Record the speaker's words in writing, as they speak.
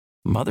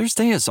Mother's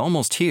Day is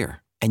almost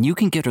here, and you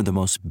can get her the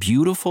most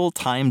beautiful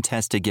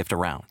time-tested gift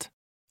around.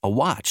 A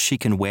watch she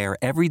can wear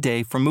every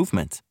day from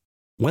Movement.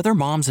 Whether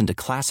mom's into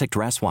classic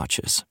dress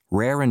watches,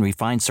 rare and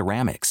refined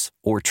ceramics,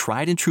 or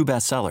tried and true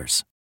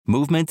bestsellers,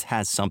 Movement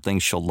has something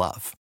she'll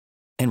love.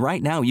 And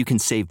right now you can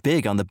save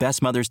big on the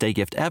best Mother's Day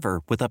gift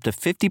ever with up to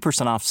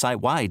 50% off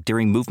site-wide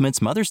during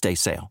Movement's Mother's Day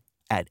sale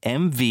at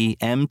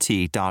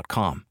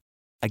MVMT.com.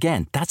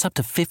 Again, that's up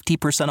to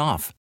 50%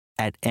 off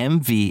at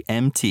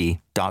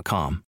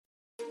MVMT.com.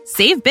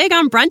 Save big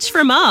on brunch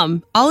for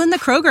mom, all in the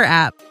Kroger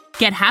app.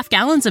 Get half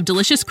gallons of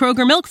delicious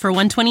Kroger milk for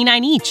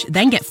 $1.29 each.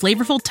 Then get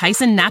flavorful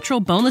Tyson natural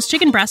boneless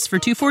chicken breasts for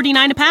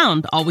 $2.49 a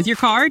pound, all with your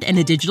card and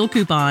a digital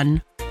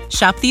coupon.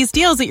 Shop these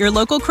deals at your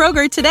local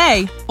Kroger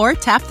today, or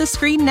tap the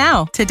screen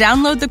now to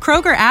download the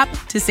Kroger app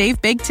to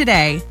save big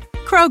today.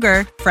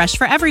 Kroger, fresh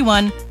for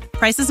everyone.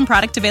 Prices and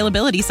product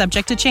availability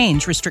subject to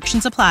change.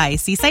 Restrictions apply.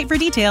 See site for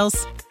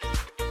details.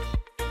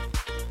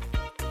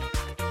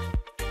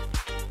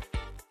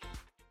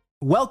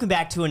 Welcome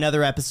back to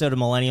another episode of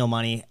Millennial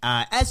Money.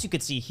 As you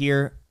can see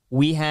here,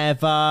 we have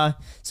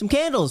some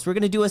candles. We're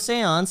going to do a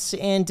seance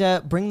and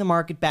bring the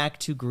market back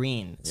to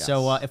green. Yes.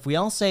 So if we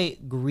all say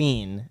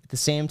green at the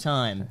same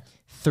time,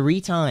 3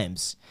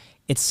 times,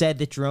 it's said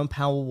that Jerome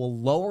Powell will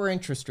lower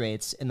interest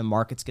rates and the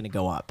market's going to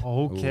go up.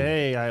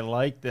 Okay, ooh. I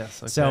like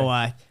this. Okay.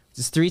 So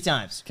just 3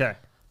 times. Okay.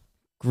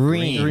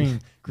 Green.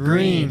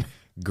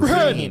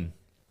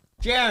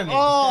 Jeremy.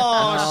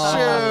 Oh,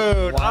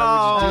 shoot.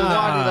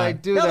 Why did I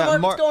do that? The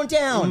market's going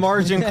down.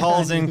 Margin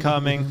calls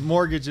incoming.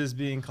 Mortgages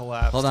being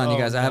collapsed. Hold on, you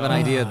guys. I have an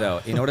idea,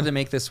 though. In order to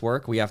make this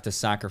work, we have to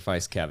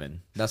sacrifice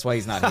Kevin. That's why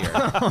he's not here.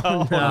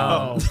 Oh,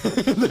 no.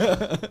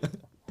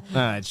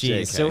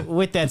 Geez. So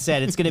with that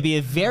said, it's going to be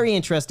a very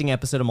interesting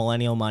episode of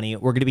Millennial Money.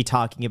 We're going to be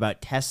talking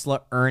about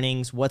Tesla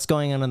earnings, what's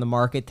going on in the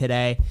market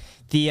today,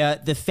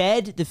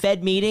 the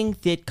Fed meeting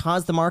that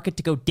caused the market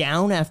to go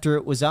down after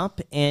it was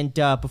up. And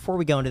before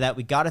we go into that,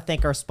 we got to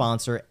thank our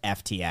sponsor,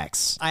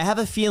 FTX. I have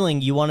a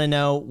feeling you want to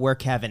know where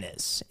Kevin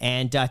is.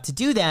 And to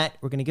do that,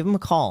 we're going to give him a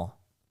call.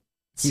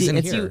 He's in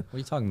here. What are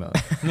you talking about?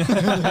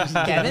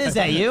 Kevin, is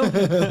that you?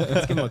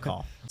 Let's give him a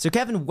call. So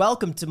Kevin,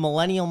 welcome to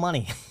Millennial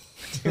Money.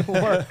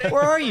 Where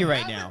are you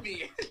right now?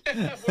 We're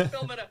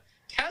filming a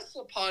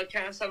Tesla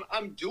podcast.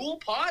 I'm dual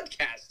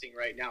podcasting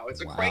right now. It's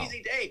a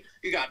crazy day.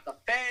 You got the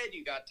Fed,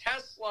 you got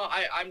Tesla.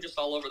 I'm just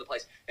all over the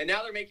place. And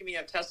now they're making me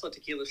have Tesla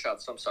tequila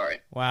shots, so I'm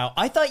sorry. Wow.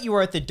 I thought you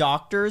were at the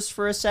doctor's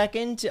for a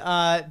second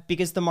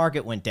because the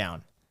market went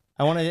down.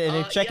 I wanted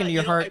to check into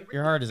your heart.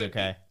 Your heart is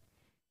okay.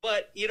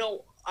 But,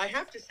 I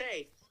have to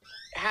say,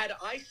 had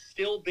I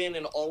still been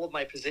in all of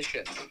my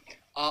positions,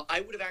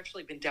 I would have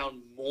actually been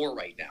down more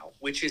right now,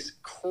 which is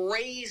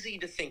crazy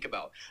to think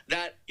about.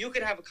 That you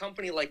could have a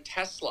company like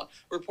Tesla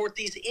report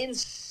these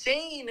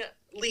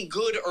insanely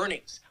good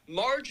earnings.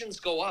 Margins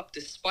go up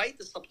despite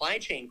the supply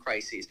chain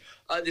crises.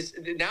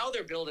 Now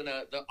they're building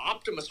the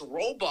Optimus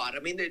robot. I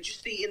mean,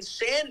 just the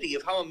insanity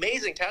of how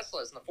amazing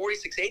Tesla is. And the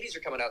 4680s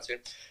are coming out soon.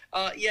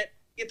 Yet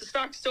the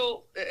stock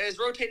still has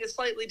rotated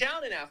slightly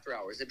down in after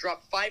hours. It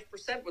dropped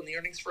 5% when the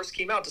earnings first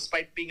came out,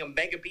 despite being a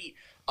mega beat.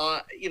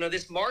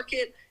 This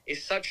market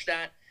is such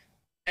that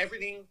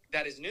everything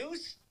that is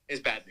news is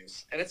bad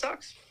news, and it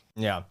sucks.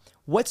 Yeah.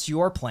 What's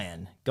your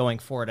plan going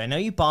forward? I know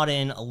you bought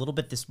in a little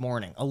bit this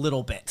morning. A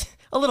little bit.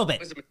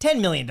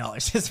 $10 million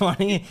this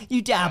morning.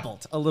 You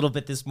dabbled a little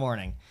bit this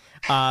morning.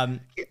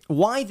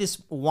 Why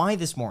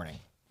this morning?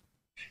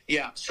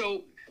 Yeah.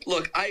 So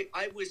look,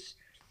 I was,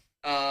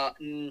 I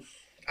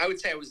would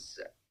say I was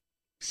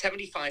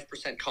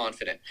 75%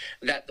 confident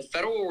that the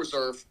Federal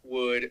Reserve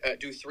would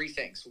do 3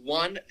 things.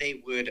 1,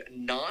 they would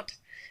not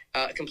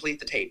complete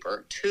the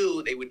taper.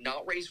 2, they would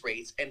not raise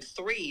rates. And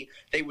 3,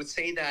 they would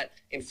say that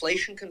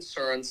inflation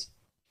concerns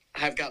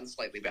have gotten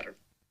slightly better.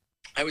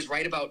 I was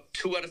right about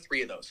 2 out of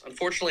 3 of those.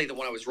 Unfortunately, the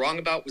one I was wrong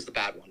about was the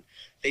bad one.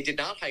 They did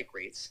not hike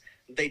rates.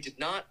 They did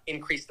not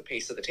increase the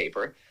pace of the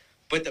taper.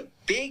 But the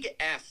big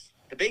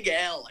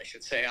L, I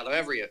should say, out of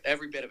every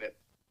bit of it,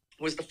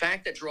 was the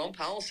fact that Jerome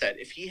Powell said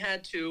if he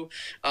had to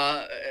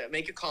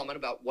make a comment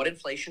about what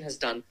inflation has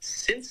done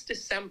since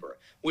December,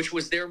 which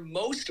was their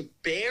most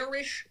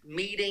bearish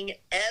meeting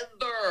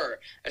ever,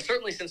 and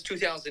certainly since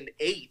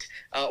 2008,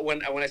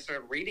 when I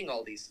started reading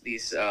all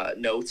these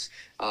notes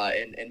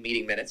and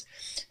meeting minutes,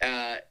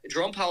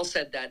 Jerome Powell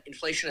said that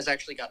inflation has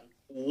actually gotten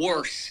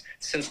worse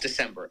since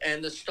December,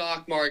 and the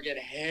stock market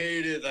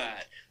hated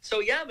that. So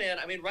yeah, man,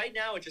 I mean, right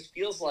now it just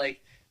feels like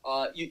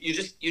you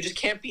just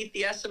can't beat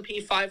the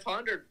S&P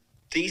 500.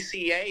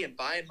 DCA and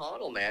buy and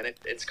hodl, man.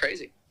 It's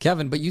crazy.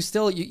 Kevin, but you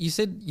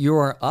said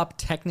you're up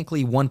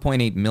technically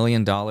 $1.8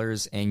 million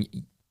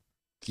and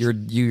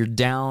you're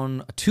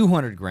down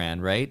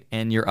 $200,000, right?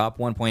 And you're up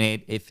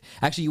 1.8. If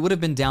actually you would have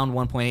been down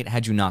 1.8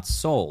 had you not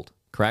sold,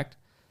 correct?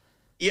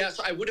 Yes,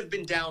 I would have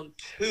been down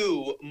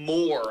 2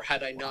 more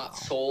had I not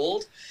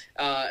sold.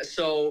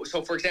 So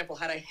for example,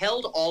 had I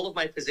held all of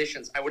my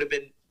positions, I would have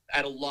been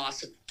at a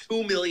loss of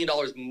 $2 million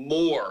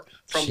more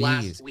from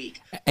last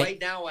week.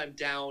 Right now, I'm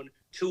down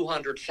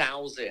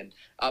 200,000,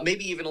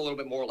 maybe even a little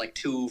bit more, like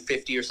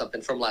 250 or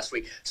something from last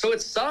week. So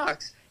it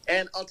sucks.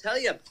 And I'll tell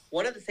you,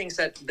 one of the things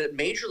that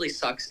majorly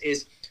sucks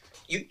is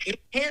you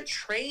can't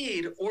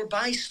trade or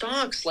buy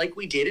stocks like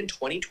we did in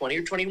 2020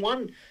 or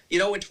 21. In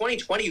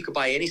 2020, you could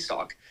buy any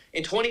stock.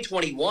 In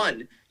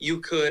 2021, you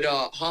could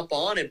hop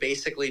on and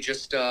basically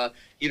just,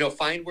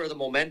 find where the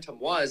momentum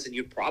was, and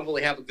you'd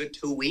probably have a good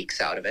 2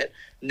 weeks out of it.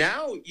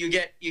 Now you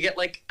get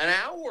like an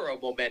hour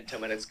of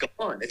momentum, and it's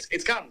gone.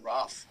 It's gotten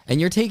rough.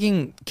 And you're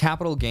taking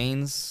capital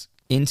gains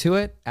into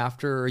it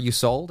after you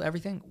sold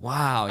everything?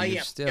 Wow,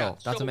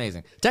 that's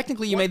amazing.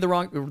 Technically, you made the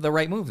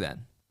right move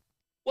then.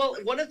 Well,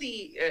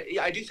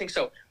 I do think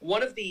so.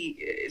 One of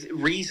the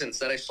reasons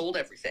that I sold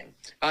everything,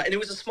 and it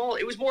was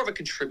more of a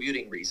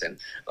contributing reason,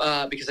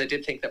 because I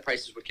did think that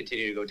prices would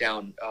continue to go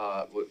down.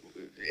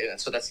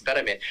 So that's the bet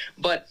I made.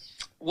 But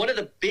one of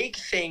the big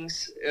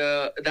things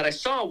that I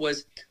saw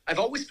was I've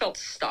always felt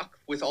stuck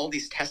with all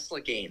these Tesla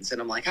gains,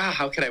 and I'm like,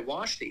 how can I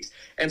wash these?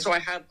 And so I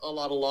had a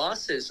lot of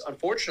losses,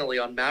 unfortunately,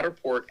 on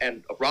Matterport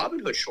and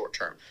Robinhood short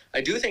term.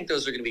 I do think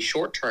those are going to be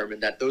short term,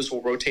 and that those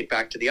will rotate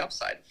back to the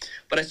upside.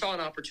 But I saw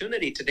an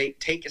opportunity to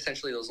take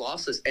essentially those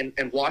losses and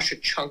wash a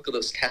chunk of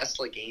those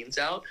Tesla gains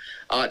out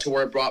to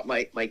where I brought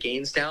my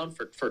gains down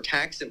for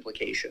tax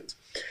implications.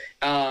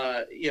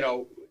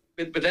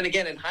 But then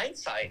again, in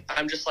hindsight,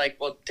 I'm just like,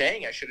 well,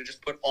 dang, I should have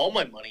just put all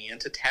my money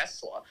into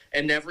Tesla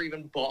and never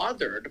even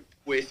bothered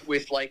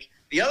with like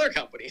the other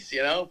companies,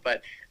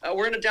 But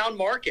we're in a down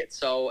market,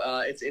 so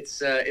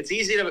it's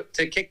easy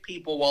to kick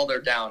people while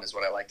they're down, is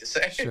what I like to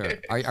say. Sure.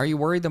 Are you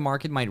worried the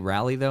market might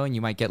rally though, and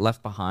you might get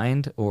left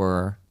behind,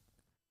 or?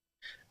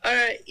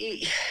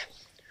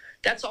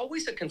 That's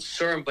always a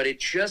concern, but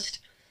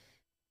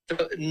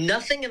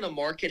nothing in the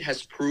market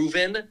has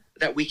proven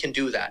that we can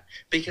do that,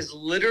 because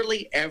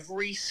literally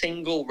every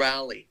single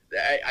rally,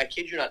 I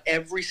kid you not,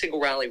 every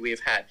single rally we have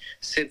had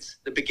since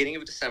the beginning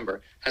of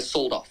December has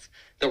sold off.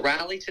 The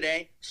rally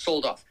today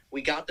sold off.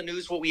 We got the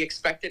news what we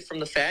expected from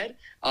the Fed,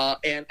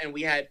 and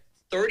we had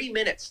 30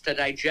 minutes to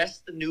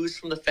digest the news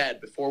from the Fed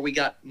before we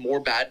got more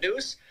bad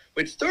news.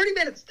 We had 30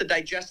 minutes to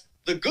digest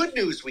the good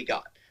news we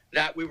got,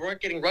 that we weren't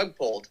getting rug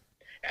pulled.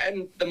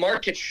 And the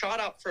market shot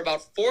up for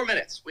about 4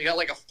 minutes. We got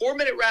like a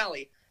 4-minute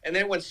rally, and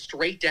then it went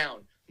straight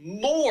down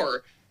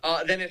more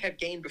than it had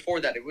gained before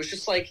that. It was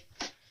just like,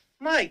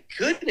 my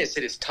goodness,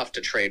 it is tough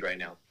to trade right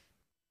now.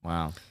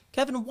 Wow.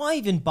 Kevin, why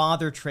even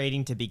bother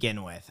trading to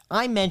begin with?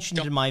 I mentioned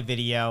it in my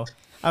video.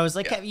 I was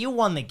like, Kevin, you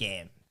won the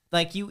game.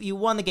 Like, you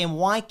won the game.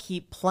 Why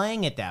keep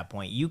playing at that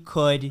point? You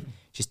could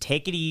just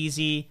take it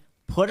easy,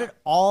 put it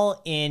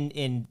all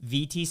in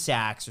VT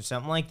Sachs or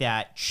something like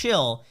that,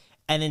 chill,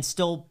 and then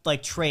still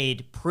like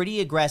trade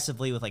pretty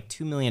aggressively with like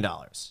 $2 million.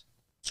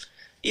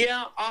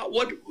 Yeah,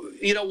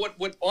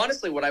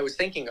 honestly, what I was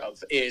thinking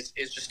of is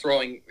just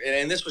throwing,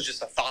 and this was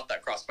just a thought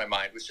that crossed my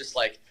mind, was just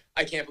like,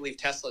 I can't believe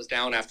Tesla's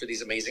down after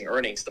these amazing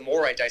earnings. The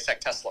more I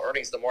dissect Tesla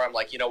earnings, the more I'm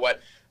like, you know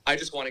what? I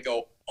just want to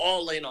go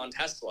all in on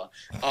Tesla,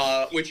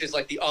 which is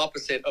like the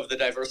opposite of the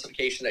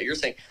diversification that you're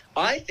saying.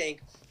 I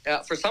think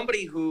for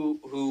somebody who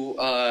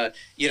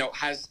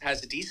has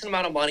a decent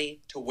amount of money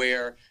to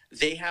where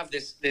they have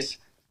this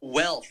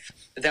wealth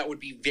that would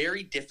be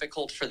very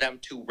difficult for them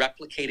to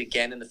replicate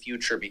again in the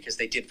future, because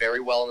they did very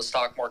well in the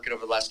stock market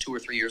over the last 2 or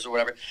 3 years or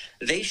whatever,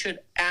 they should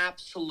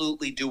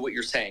absolutely do what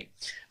you're saying.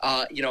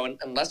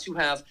 Unless you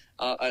have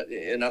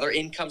another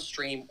income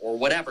stream or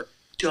whatever,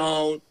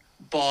 don't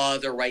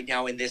bother right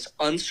now in this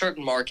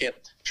uncertain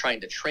market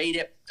trying to trade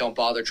it. Don't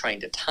bother trying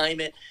to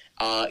time it.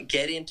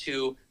 Get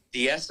into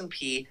the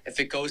S&P. If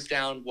it goes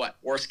down,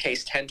 worst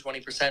case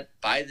 10-20%,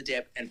 buy the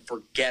dip and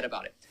forget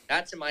about it.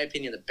 That's, in my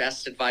opinion, the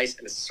best advice,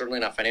 and it's certainly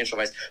not financial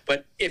advice.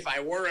 But if I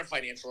were a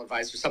financial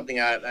advice or something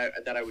that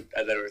I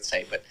would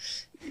say, but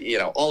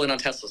all in on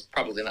Tesla is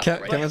probably not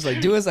right. Kevin's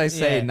like, do as I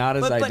say, not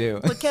as I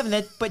do. But Kevin,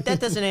 that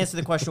doesn't answer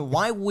the question.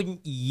 Why wouldn't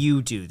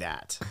you do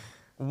that?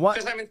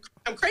 Because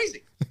I'm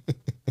crazy.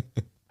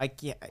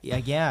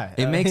 Yeah.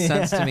 It makes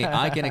sense to me.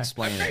 I can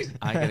explain it.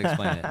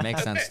 It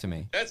makes sense to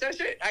me. That's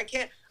it. I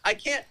can't.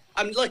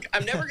 I'm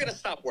never going to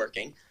stop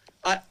working.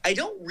 I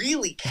don't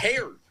really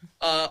care,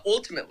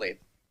 ultimately,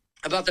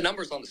 about the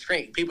numbers on the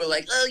screen. People are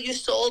like, oh, you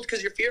sold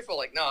because you're fearful.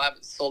 Like, no, I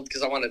haven't sold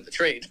because I wanted the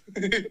trade.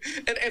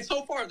 and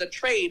so far, the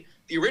trade,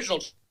 the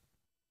original,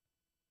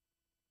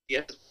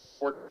 has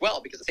worked well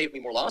because it saved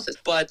me more losses.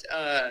 But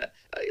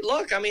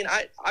look, I mean,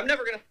 I'm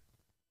never going to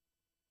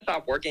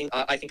stop working.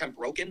 I think I'm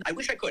broken. I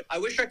wish I could. I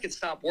wish I could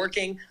stop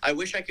working. I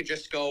wish I could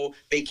just go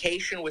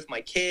vacation with my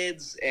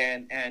kids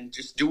and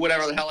just do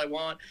whatever the hell I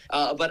want.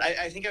 But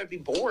I think I would be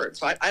bored.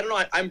 So I don't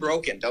know. I'm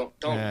broken.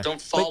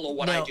 Don't follow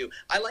what I do.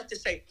 I like to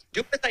say,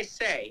 do as I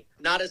say,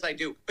 not as I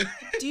do.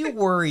 Do you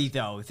worry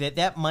though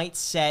that might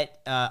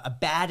set a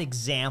bad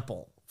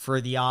example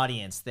for the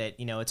audience, that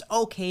it's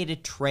okay to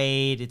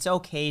trade, it's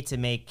okay to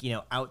make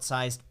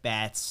outsized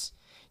bets?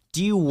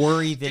 Do you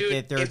worry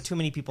that there are too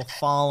many people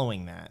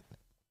following that?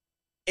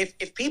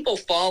 if people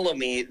follow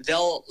me,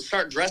 they'll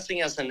start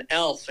dressing as an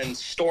elf and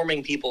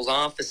storming people's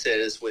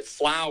offices with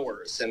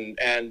flowers,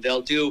 and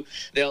they'll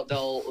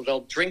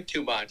drink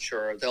too much,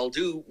 or they'll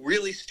do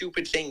really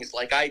stupid things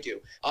like I do,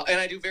 and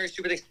I do very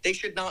stupid things. They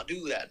should not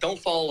do that. Don't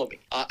follow me.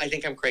 I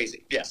think I'm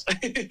crazy. Yes.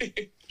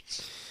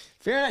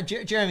 Fair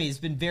enough. Jeremy has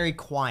been very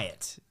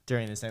quiet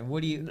during this time.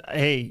 What do you?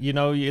 Hey,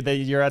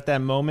 you're at that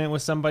moment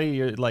with somebody.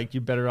 You're like,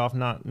 you're better off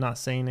not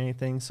saying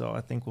anything. So I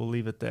think we'll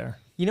leave it there.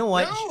 You know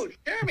what? No,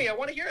 Jeremy, I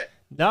want to hear it.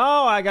 No,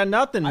 I got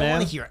nothing, man. I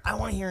want to hear it. I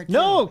want to hear it.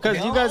 No, because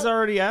you guys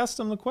already asked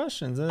them the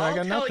questions, and I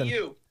got I'll nothing.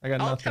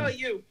 I'll tell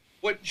you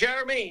what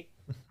Jeremy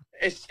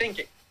is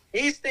thinking.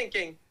 He's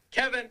thinking,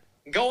 Kevin,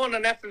 go on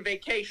an effing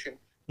vacation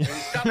and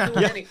stop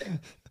doing anything.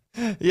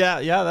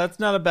 Yeah, that's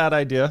not a bad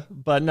idea.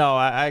 But no,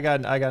 I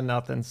got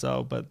nothing.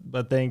 So,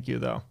 but thank you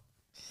though.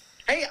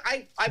 Hey,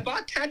 I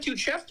bought Tattooed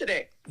Chef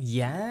today.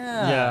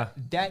 Yeah.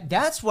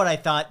 That's what I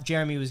thought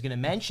Jeremy was going to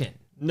mention.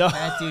 No,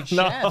 Tattooed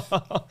Chef.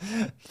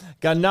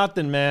 Got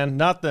nothing, man.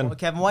 Nothing. Well,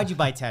 Kevin, why'd you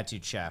buy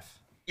Tattooed Chef?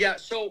 Yeah,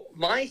 so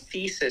my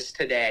thesis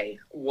today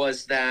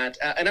was that,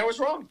 and I was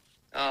wrong.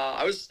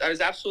 I was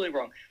absolutely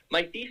wrong.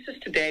 My thesis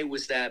today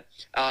was that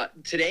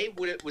today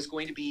it was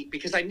going to be,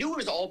 because I knew it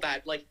was all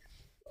bad. Like,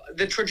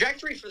 the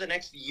trajectory for the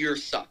next year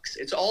sucks.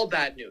 It's all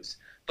bad news.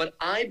 But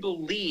I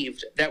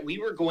believed that we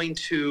were going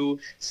to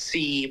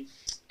see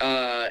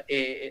that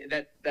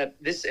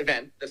this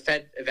event, the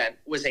Fed event,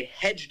 was a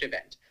hedged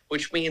event,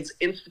 which means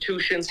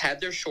institutions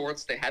had their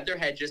shorts, they had their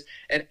hedges,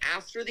 and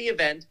after the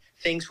event,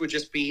 things would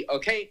just be,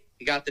 okay,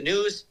 we got the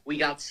news, we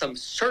got some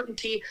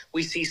certainty,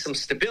 we see some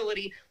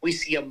stability, we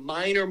see a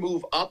minor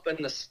move up in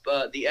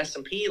the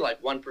S&P, like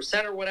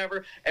 1% or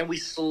whatever, and we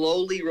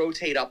slowly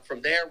rotate up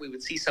from there. We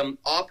would see some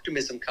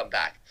optimism come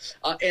back.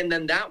 And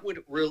then that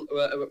would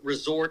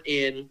result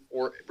in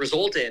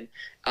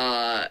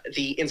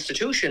the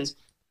institutions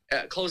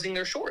closing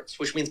their shorts,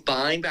 which means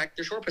buying back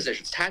their short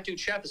positions. Tattooed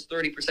Chef is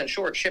 30%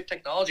 short. Shift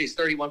Technology is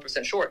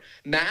 31% short.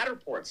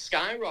 Matterport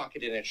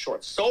skyrocketed in its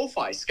shorts.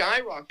 SoFi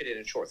skyrocketed in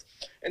its shorts.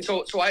 And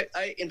so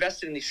I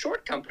invested in these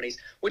short companies,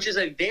 which is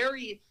a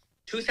very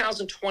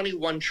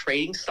 2021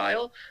 trading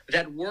style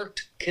that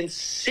worked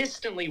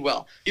consistently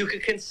well. You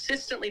could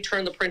consistently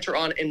turn the printer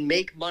on and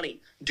make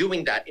money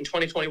doing that in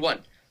 2021.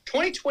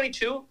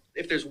 2022,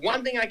 if there's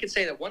one thing I could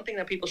say, that one thing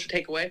that people should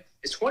take away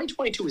is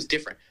 2022 is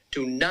different.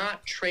 Do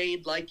not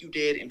trade like you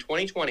did in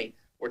 2020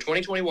 or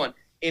 2021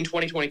 in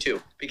 2022,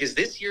 because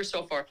this year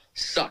so far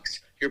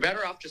sucks. You're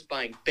better off just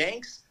buying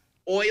banks,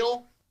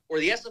 oil, or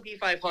the S&P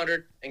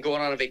 500 and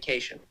going on a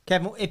vacation.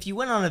 Kevin, if you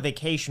went on a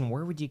vacation,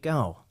 where would you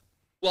go?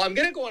 Well, I'm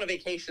going to go on a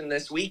vacation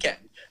this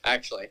weekend,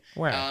 actually.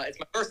 Where? It's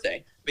my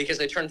birthday,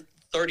 because I turned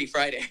 30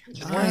 Friday.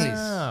 Nice.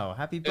 Oh,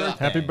 happy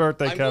birthday. Happy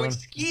birthday, I'm Kevin. going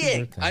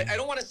skiing. I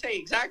don't want to say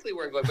exactly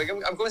where I'm going, but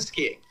I'm going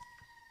skiing.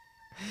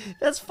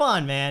 That's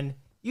fun, man.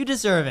 You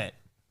deserve it.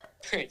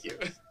 Thank you.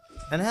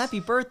 And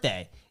happy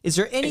birthday. Is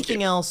there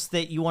anything else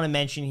that you want to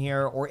mention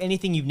here, or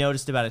anything you've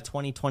noticed about a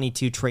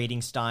 2022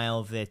 trading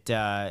style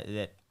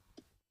that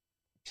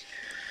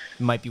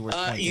might be worth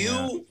pointing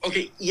out?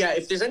 Okay, yeah,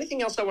 if there's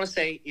anything else I want to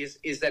say is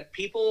that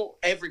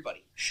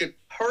everybody should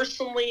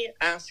personally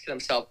ask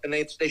themselves, and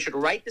they should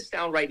write this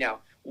down right now.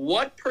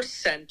 What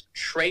percent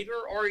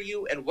trader are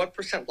you, and what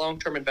percent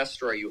long-term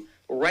investor are you?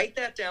 Write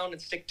that down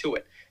and stick to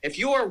it. If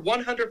you are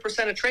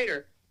 100% a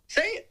trader,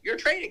 say it. You're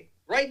trading.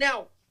 Right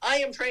now, I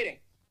am trading,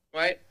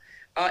 right?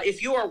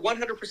 If you are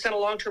 100% a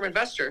long-term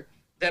investor,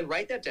 then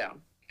write that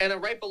down. And then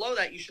right below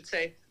that, you should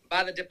say,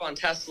 buy the dip on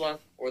Tesla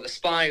or the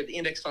SPY or the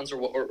index funds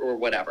or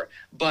whatever.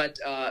 But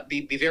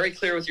be very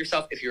clear with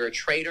yourself. If you're a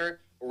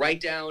trader,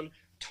 write down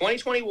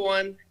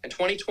 2021 and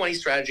 2020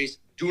 strategies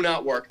do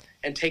not work,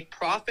 and take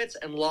profits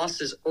and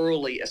losses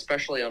early,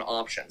 especially on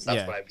options.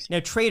 That's what I'd be saying.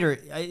 Now, trader,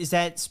 is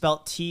that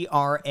spelled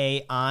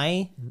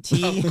TRAI?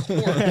 Of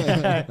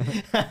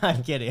course.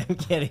 I'm kidding.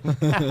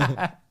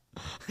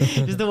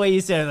 Just the way you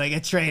said it, like a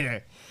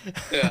trader.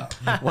 Yeah.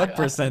 What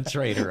percent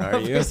trader are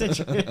you?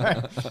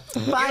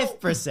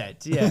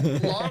 5%,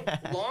 yeah.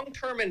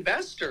 Long-term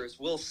investors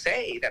will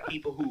say that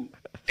people who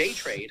day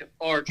trade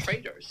are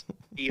traders.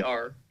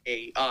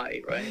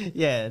 TRAI, right?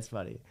 Yeah, it's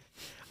funny.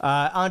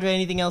 Andre,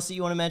 anything else that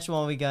you want to mention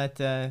while we got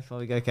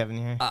Kevin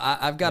here?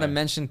 I've got a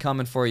mention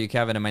coming for you,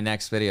 Kevin, in my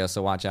next video,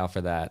 so watch out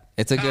for that.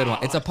 It's a good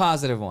one. It's a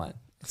positive one.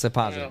 It's a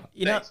positive one.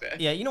 Thanks, man.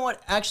 You know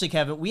what? Actually,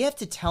 Kevin, we have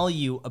to tell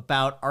you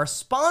about our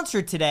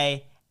sponsor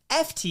today,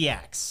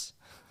 FTX.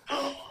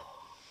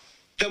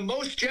 The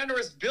most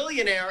generous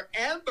billionaire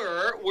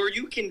ever, where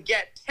you can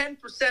get 10%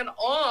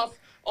 off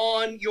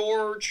on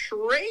your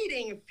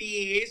trading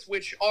fees,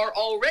 which are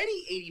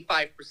already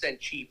 85%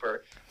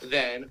 cheaper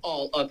than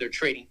all other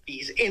trading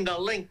fees, in the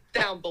link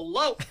down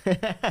below.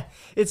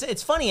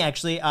 It's funny,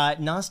 actually.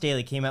 Nas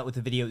Daily came out with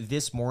a video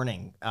this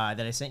morning that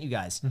I sent you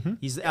guys.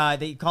 He's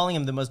they calling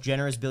him the most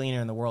generous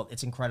billionaire in the world.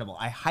 It's incredible.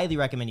 I highly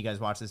recommend you guys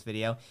watch this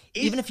video,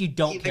 even if you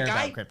don't care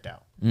about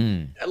crypto.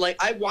 Like,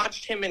 I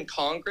watched him in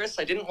Congress.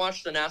 I didn't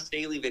watch the Nas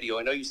Daily video.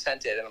 I know you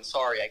sent it, and I'm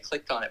sorry. I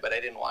clicked on it, but I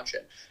didn't watch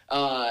it.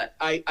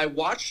 I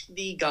watched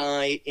the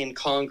guy in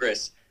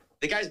Congress.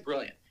 The guy's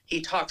brilliant. He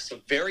talks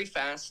very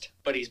fast,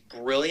 but he's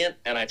brilliant,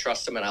 and I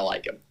trust him and I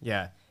like him.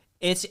 Yeah.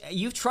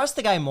 You trust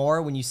the guy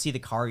more when you see the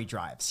car he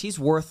drives. He's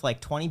worth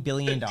like $20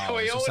 billion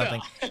or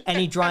something, and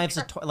he drives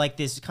like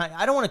this kind.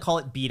 I don't want to call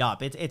it beat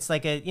up. It's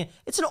like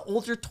it's an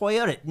older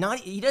Toyota.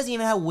 He doesn't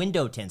even have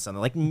window tints on it.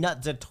 Like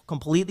it's a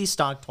completely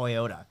stock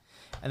Toyota,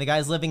 and the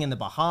guy's living in the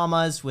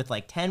Bahamas with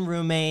like 10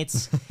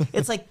 roommates.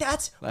 It's like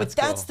that's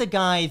the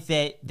guy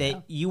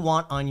that you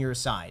want on your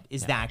side.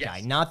 Is that guy,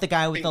 not the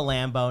guy with the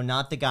Lambo,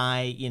 not the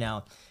guy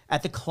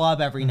at the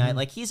club every night.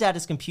 Like, he's at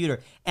his computer.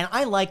 And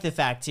I like the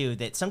fact, too,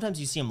 that sometimes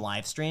you see him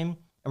live stream,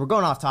 and we're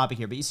going off topic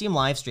here, but you see him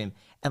live stream,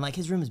 and, like,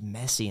 his room is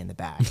messy in the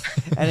back.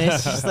 And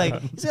it's just, like,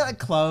 he's got, like,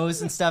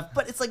 clothes and stuff,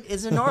 but it's, like,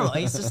 it's a normal.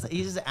 He's just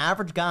an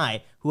average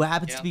guy who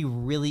happens to be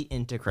really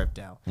into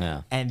crypto.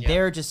 Yeah. And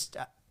they're just,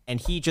 and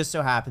he just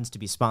so happens to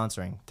be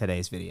sponsoring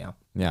today's video.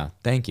 Yeah.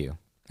 Thank you,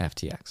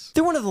 FTX.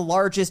 They're one of the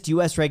largest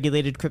U.S.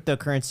 regulated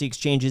cryptocurrency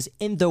exchanges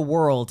in the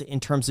world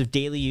in terms of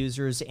daily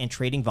users and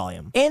trading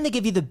volume. And they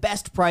give you the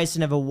best price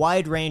and have a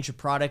wide range of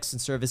products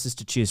and services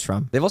to choose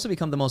from. They've also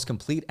become the most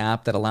complete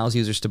app that allows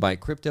users to buy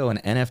crypto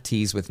and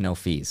NFTs with no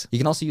fees. You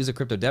can also use a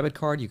crypto debit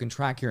card. You can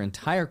track your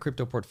entire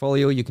crypto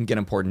portfolio. You can get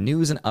important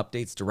news and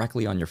updates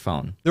directly on your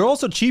phone. They're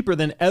also cheaper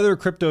than other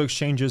crypto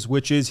exchanges,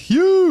 which is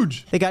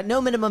huge. They got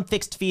no minimum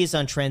fixed fees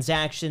on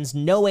transactions,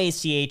 no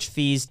ACH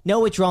fees,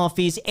 no withdrawal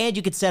fees, and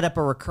you could set up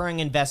a recurring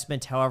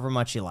investment however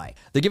much you like.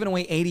 They're giving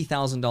away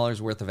 $80,000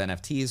 worth of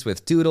NFTs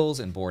with doodles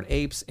and Bored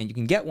Apes, and you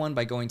can get one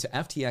by going to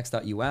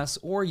ftx.us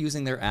or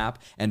using their app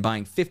and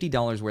buying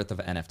 $50 worth of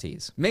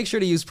NFTs. Make sure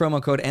to use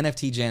promo code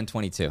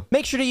NFTJAN22.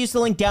 Make sure to use the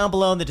link down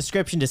below in the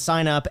description to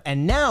sign up.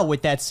 And now,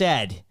 with that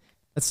said,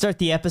 let's start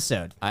the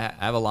episode. I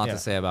have a lot to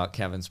say about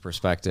Kevin's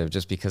perspective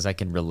just because I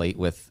can relate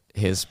with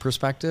his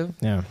perspective.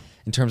 Yeah.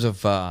 In terms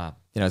of,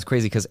 it's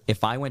crazy because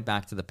if I went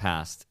back to the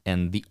past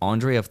and the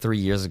Andre of 3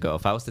 years ago,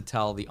 if I was to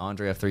tell the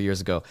Andre of 3 years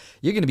ago,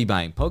 you're going to be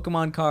buying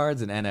Pokemon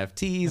cards and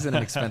NFTs and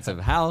an expensive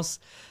house,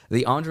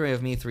 the Andre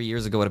of me 3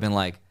 years ago would have been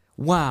like,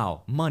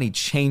 wow, money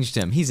changed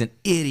him. He's an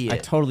idiot. I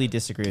totally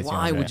disagree with you.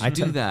 Why would you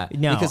do that?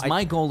 No, because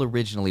my goal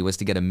originally was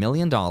to get $1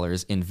 million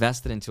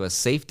invested into a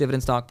safe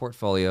dividend stock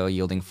portfolio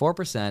yielding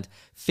 4%,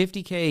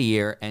 $50K a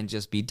year, and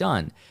just be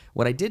done.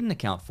 What I didn't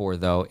account for,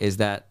 though, is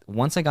that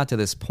once I got to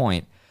this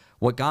point,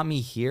 what got me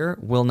here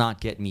will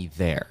not get me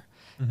there.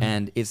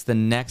 And it's the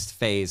next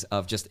phase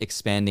of just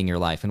expanding your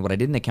life. And what I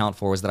didn't account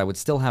for was that I would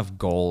still have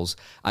goals.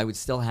 I would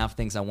still have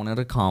things I wanted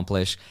to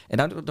accomplish. And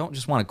I don't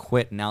just want to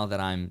quit now that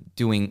I'm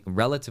doing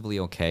relatively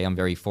okay. I'm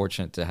very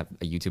fortunate to have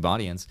a YouTube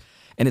audience.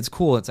 And it's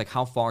cool. It's like,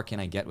 how far can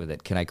I get with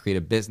it? Can I create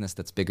a business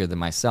that's bigger than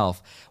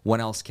myself? What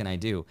else can I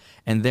do?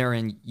 And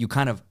therein, you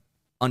kind of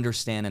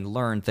understand and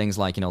learn things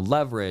like,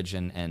 leverage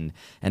and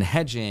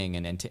hedging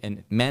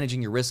and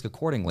managing your risk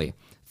accordingly.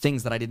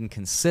 Things that I didn't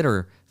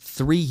consider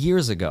 3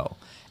 years ago.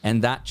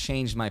 And that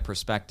changed my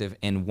perspective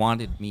and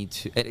wanted me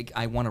to,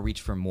 I want to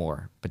reach for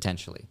more,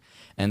 potentially.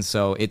 And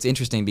so it's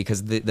interesting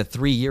because the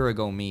 3 year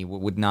ago me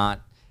would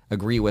not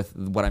agree with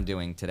what I'm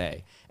doing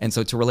today. And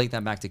so to relate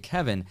that back to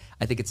Kevin,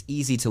 I think it's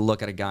easy to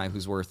look at a guy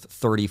who's worth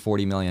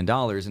 $30-40 million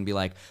and be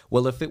like,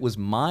 well, if it was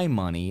my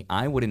money,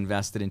 I would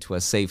invest it into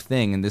a safe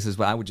thing. And this is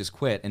what I would just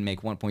quit and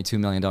make $1.2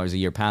 million a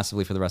year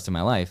passively for the rest of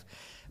my life.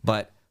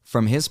 But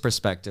from his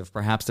perspective,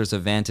 perhaps there's a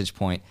vantage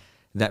point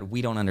that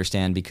we don't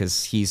understand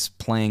because he's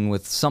playing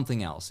with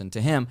something else. And to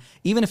him,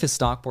 even if his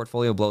stock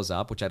portfolio blows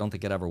up, which I don't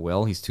think it ever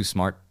will, he's too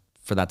smart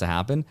for that to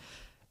happen,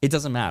 it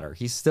doesn't matter.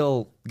 He's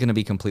still going to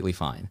be completely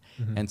fine.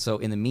 And so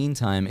in the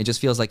meantime, it just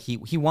feels like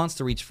he wants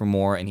to reach for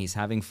more and he's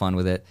having fun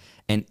with it.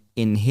 And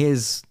in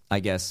his,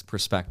 I guess,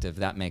 perspective,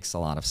 that makes a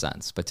lot of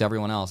sense. But to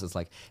everyone else, it's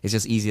like, it's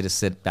just easy to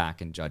sit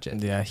back and judge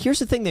it. Yeah. Here's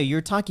the thing, though. You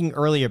were talking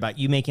earlier about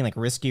you making like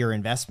riskier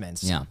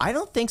investments. Yeah. I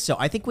don't think so.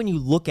 I think when you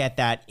look at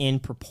that in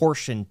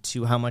proportion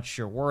to how much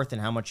you're worth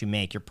and how much you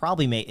make,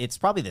 it's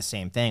probably the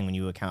same thing when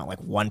you account like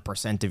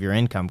 1% of your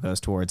income goes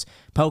towards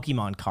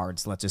Pokemon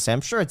cards, let's just say.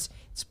 I'm sure it's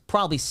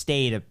probably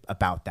stayed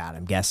about that,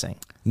 I'm guessing.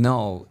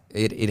 No,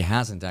 it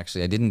hasn't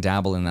actually. I didn't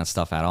dabble in that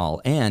stuff at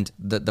all. And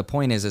the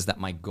point is that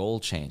my goal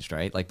changed,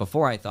 right? Like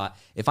before I thought,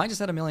 if I just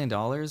had $1 million,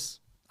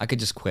 I could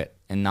just quit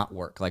and not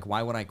work. Like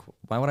why would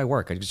I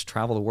work? I could just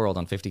travel the world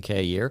on $50K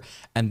a year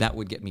and that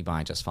would get me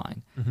by just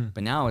fine.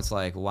 But now it's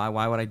like, why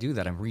would I do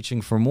that? I'm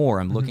reaching for more.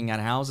 I'm looking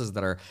at houses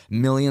that are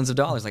millions of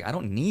dollars. Like I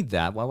don't need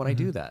that. Why would I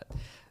do that?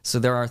 So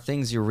there are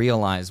things you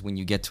realize when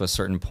you get to a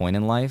certain point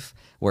in life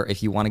where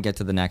if you want to get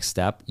to the next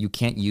step, you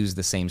can't use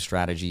the same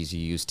strategies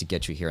you used to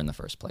get you here in the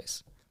first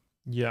place.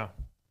 Yeah.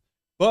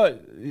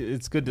 But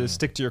it's good to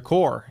stick to your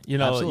core,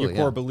 Absolutely, your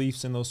core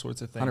beliefs and those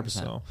sorts of things. 100%.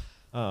 So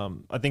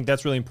I think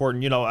that's really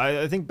important.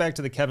 I think back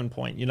to the Kevin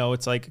point,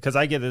 it's like, because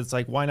I get it, it's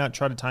like, why not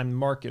try to time the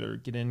market or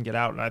get in, get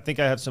out? And I think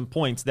I have some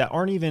points that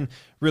aren't even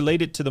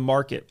related to the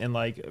market and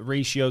like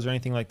ratios or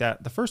anything like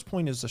that. The first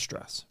point is the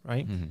stress,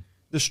 right?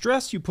 The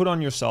stress you put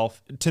on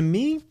yourself, to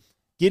me,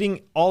 getting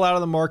all out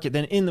of the market,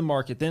 then in the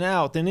market, then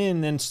out, then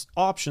in, then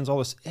options, all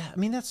this. I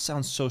mean, that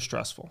sounds so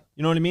stressful.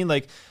 You know what I mean?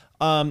 Like,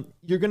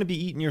 you're going to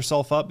be eating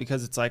yourself up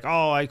because it's like,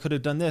 oh, I could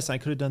have done this, I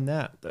could have done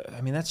that.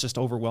 I mean, that's just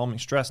overwhelming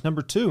stress.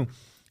 Number two,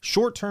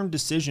 short-term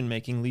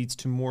decision-making leads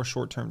to more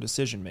short-term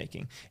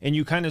decision-making. And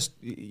you kind of,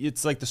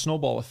 it's like the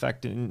snowball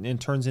effect and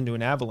turns into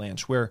an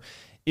avalanche where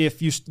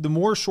the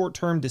more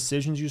short-term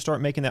decisions you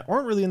start making that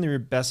aren't really in your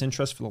best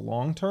interest for the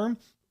long term,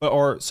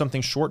 or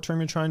something short-term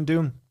you're trying to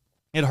do,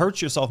 it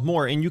hurts yourself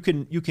more. And you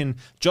can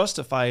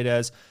justify it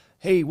as,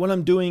 hey, what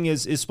I'm doing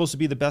is supposed to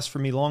be the best for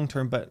me long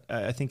term, but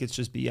I think it's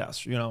just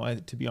BS. You know,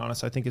 to be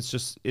honest, I think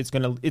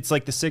it's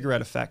like the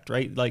cigarette effect,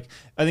 right? Like,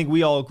 I think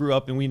we all grew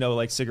up and we know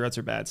like cigarettes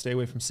are bad, stay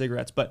away from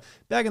cigarettes. But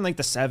back in like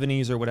the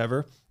 70s or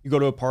whatever, you go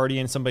to a party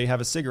and somebody have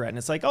a cigarette and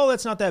it's like, oh,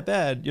 that's not that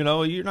bad. You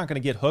know, you're not going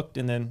to get hooked,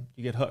 and then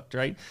you get hooked,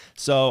 right?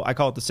 So I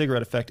call it the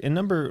cigarette effect. And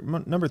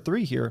number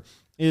three here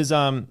is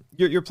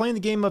you're playing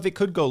the game of it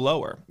could go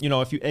lower. You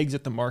know, if you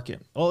exit the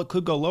market, well, it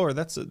could go lower.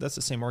 That's the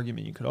same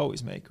argument you could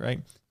always make,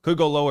 right? Could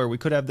go lower. We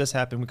could have this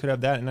happen. We could have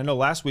that. And I know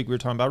last week we were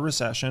talking about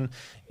recession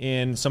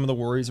and some of the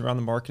worries around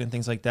the market and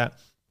things like that.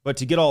 But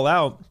to get all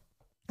out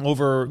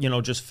over, you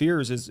know, just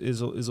fears is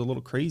a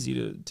little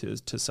crazy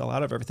to sell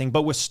out of everything.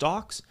 But with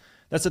stocks,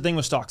 that's the thing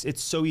with stocks.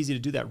 It's so easy to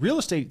do that. Real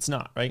estate, it's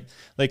not, right?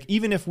 Like,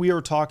 even if we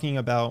are talking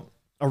about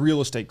a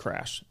real estate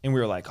crash and we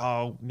were like,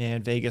 oh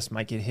man, Vegas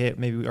might get hit.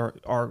 Maybe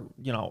our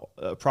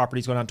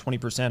properties go down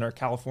 20%, or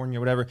California,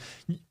 or whatever.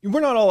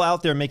 We're not all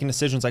out there making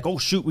decisions like, oh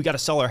shoot, we got to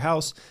sell our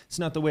house. It's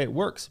not the way it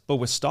works. But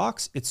with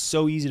stocks, it's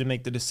so easy to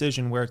make the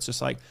decision where it's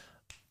just like,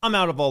 I'm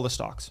out of all the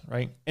stocks,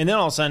 right? And then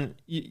all of a sudden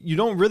you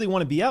don't really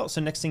want to be out.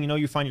 So next thing you know,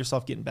 you find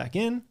yourself getting back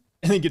in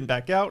and then getting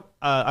back out.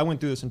 I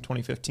went through this in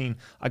 2015.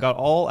 I got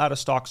all out of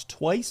stocks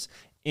twice.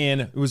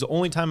 And it was the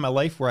only time in my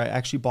life where I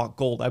actually bought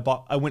gold.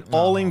 I went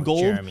all in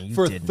gold, Jeremy,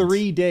 for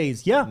 3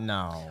 days. Yeah.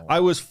 No.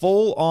 I was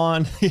full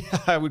on,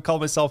 I would call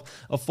myself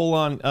a full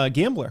on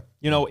gambler,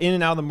 you know, in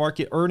and out of the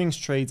market, earnings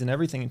trades and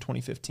everything in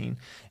 2015.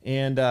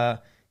 And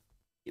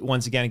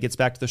once again, it gets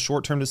back to the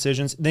short-term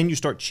decisions. Then you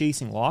start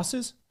chasing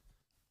losses.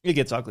 It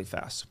gets ugly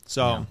fast.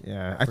 So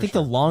yeah. I think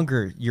the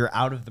longer you're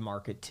out of the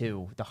market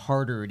too, the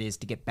harder it is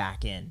to get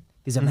back in.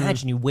 Because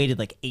imagine you waited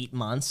like 8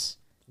 months.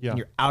 Yeah. And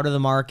you're out of the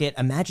market.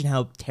 Imagine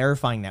how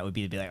terrifying that would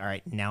be to be like, all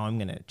right, now I'm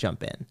going to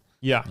jump in.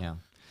 Yeah. Yeah.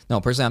 No,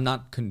 personally, I'm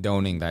not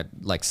condoning that,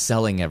 like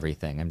selling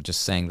everything. I'm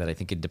just saying that I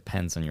think it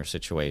depends on your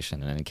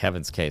situation. And in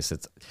Kevin's case,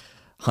 it's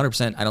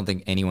 100%. I don't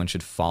think anyone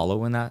should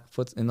follow in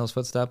those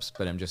footsteps.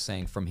 But I'm just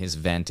saying from his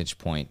vantage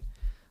point,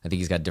 I think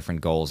he's got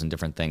different goals and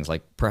different things.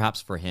 Like perhaps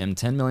for him,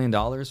 $10 million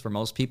for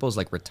most people is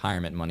like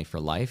retirement money for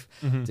life.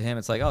 Mm-hmm. To him,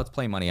 it's like, oh, it's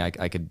play money. I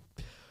could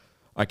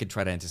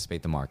try to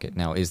anticipate the market.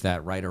 Now, is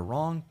that right or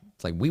wrong?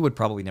 It's like we would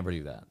probably never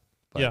do that.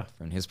 But yeah.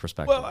 From his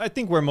perspective. Well, I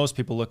think where most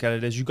people look at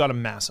it is you got a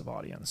massive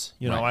audience.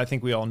 You know, Right. I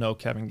think we all know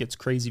Kevin gets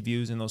crazy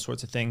views and those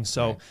sorts of things.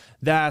 So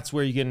that's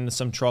where you get into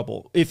some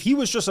trouble. If he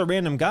was just a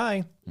random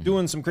guy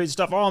doing some crazy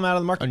stuff, oh, I'm out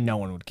of the market. No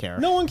one would care.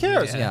 No one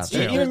cares. Yeah,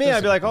 Even me,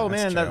 I'd be like, oh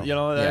man, true. that, you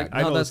know, Yeah,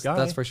 I know this guy.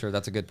 that's for sure.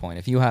 That's a good point.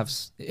 If you have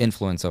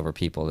influence over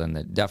people,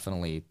 then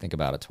definitely think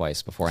about it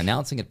twice before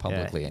announcing it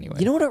publicly. Anyway,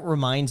 You know what it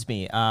reminds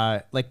me?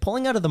 Like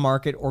pulling out of the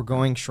market or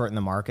going short in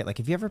the market. Like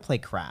if you ever play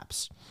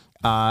craps,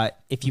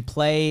 if you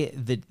play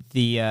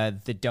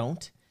the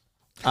don't,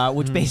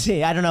 which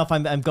basically I don't know if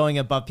I'm going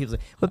above people,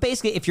 but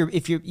basically if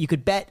you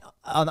could bet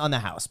on the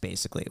house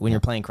basically when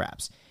you're playing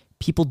craps.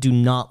 People do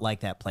not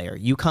like that player.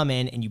 You come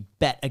in and you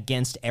bet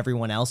against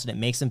everyone else, and it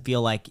makes them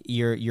feel like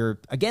you're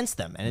against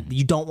them, and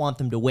you don't want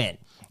them to win.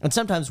 And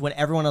sometimes when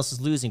everyone else is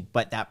losing,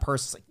 but that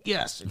person's like,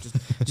 yes,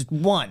 just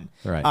won.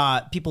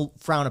 Right. People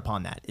frown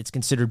upon that. It's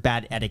considered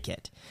bad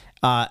etiquette.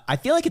 I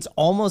feel like it's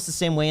almost the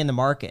same way in the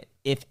market.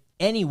 If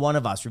any one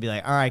of us would be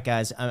like, all right,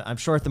 guys, I'm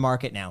short the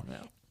market now. Yeah.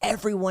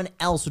 Everyone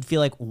else would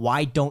feel like,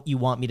 why don't you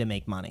want me to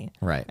make money?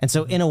 Right. And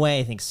so in a way,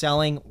 I think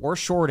selling or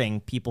shorting,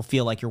 people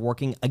feel like you're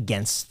working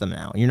against them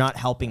now. You're not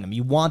helping them.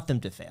 You want them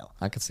to fail.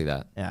 I could see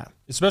that. Yeah.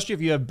 Especially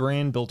if you have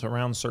brand built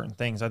around certain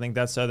things. I think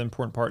that's the other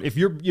important part. If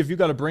you've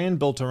got a brand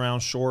built around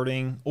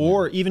shorting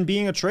or even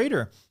being a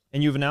trader,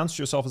 and you've announced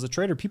yourself as a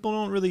trader, people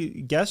don't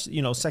really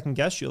second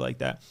guess you like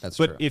that. That's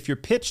but true. If you're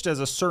pitched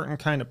as a certain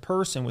kind of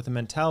person with a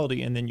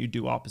mentality and then you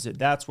do opposite,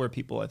 that's where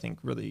people, I think,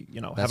 really,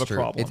 have a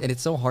problem. And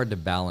it's so hard to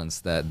balance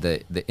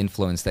the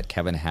influence that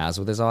Kevin has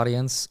with his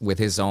audience with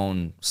his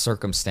own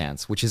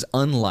circumstance, which is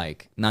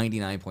unlike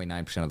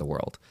 99.9% of the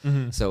world.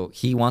 Mm-hmm. So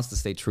he wants to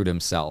stay true to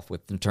himself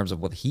in terms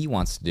of what he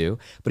wants to do,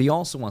 but he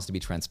also wants to be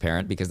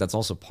transparent because that's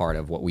also part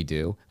of what we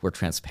do. We're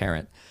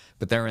transparent.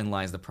 But therein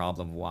lies the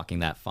problem of walking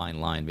that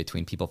fine line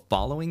between people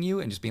following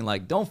you and just being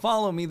like, don't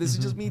follow me. This is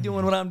just me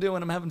doing what I'm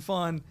doing. I'm having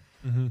fun.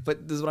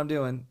 But this is what I'm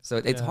doing. So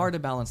it's hard to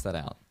balance that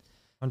out.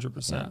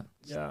 100%.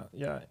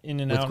 Yeah. In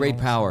and With out. great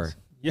power.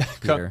 Yeah.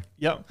 Peter.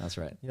 Yep. That's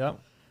right. Yep.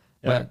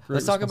 But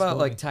let's talk about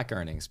like tech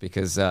earnings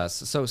because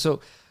so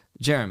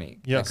Jeremy,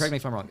 yes. Correct me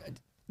if I'm wrong.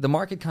 The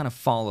market kind of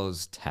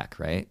follows tech,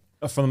 right?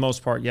 For the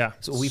most part, yeah.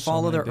 So we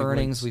follow their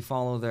earnings, we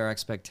follow their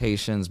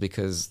expectations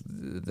because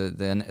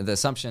the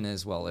assumption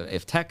is, well,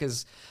 if tech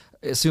is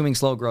assuming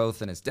slow growth,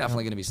 then it's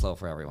definitely going to be slow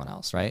for everyone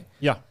else, right?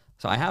 Yeah.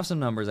 So I have some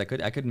numbers. I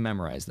couldn't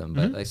memorize them,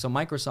 but like, so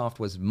Microsoft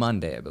was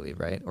Monday, I believe,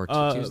 right? Or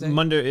Tuesday?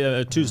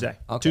 Tuesday.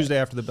 Okay. Tuesday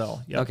after the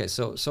bell. Yep. Okay,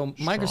 so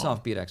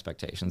Microsoft beat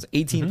expectations,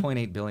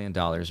 $18.8 billion,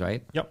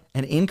 right? Yep.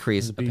 An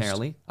increase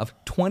apparently of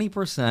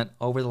 20%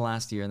 over the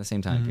last year in the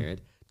same time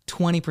period.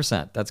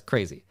 20%. That's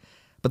crazy.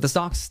 But the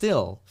stock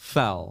still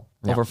fell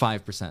over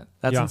 5%.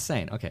 That's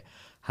insane. Okay,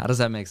 how does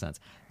that make sense?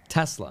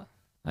 Tesla.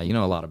 You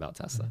know a lot about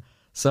Tesla.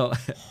 So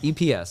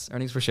EPS,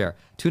 earnings per share,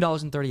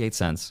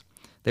 $2.38.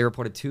 They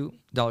reported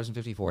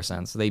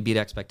 $2.54. So they beat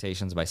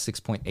expectations by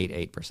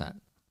 6.88%.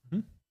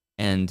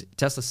 And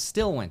Tesla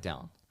still went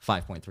down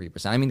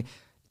 5.3%. I mean,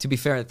 to be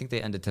fair, I think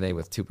they ended today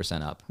with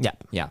 2% up.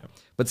 Yeah.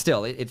 But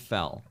still, it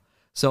fell.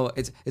 So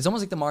it's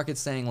almost like the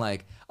market's saying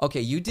like, okay,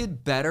 you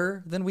did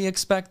better than we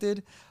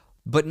expected,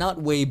 but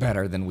not way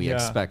better than we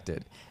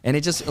expected. And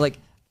it just like,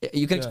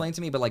 you can explain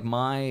to me, but like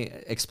my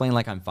explain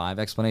like I'm five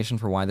explanation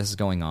for why this is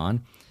going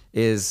on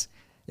is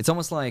it's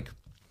almost like,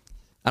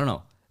 I don't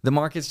know, the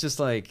market's just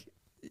like,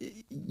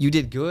 you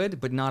did good,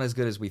 but not as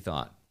good as we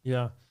thought.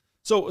 Yeah.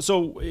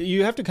 So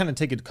you have to kind of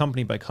take it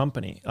company by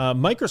company.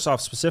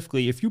 Microsoft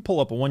specifically, if you pull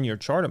up a 1-year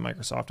chart of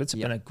Microsoft,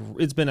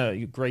 it's been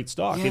a great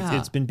stock. Yeah.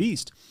 It's been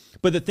beast.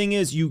 But the thing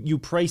is, you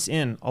price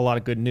in a lot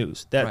of good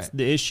news. That's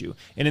the issue.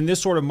 And in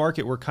this sort of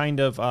market, we're kind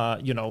of,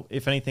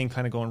 if anything,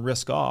 kind of going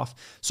risk off.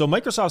 So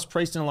Microsoft's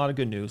priced in a lot of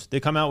good news. They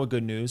come out with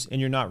good news,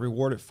 and you're not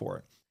rewarded for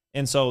it.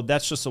 And so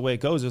that's just the way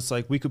it goes. It's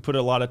like we could put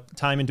a lot of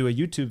time into a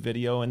YouTube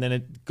video, and then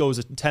it goes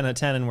a 10 out of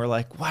 10, and we're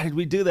like, why did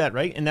we do that,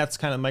 right? And that's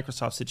kind of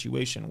Microsoft's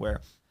situation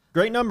where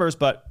great numbers,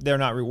 but they're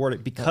not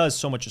rewarded because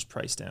so much is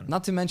priced in.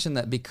 Not to mention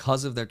that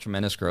because of their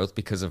tremendous growth,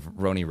 because of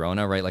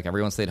Rona, right? Like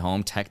everyone stayed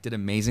home, tech did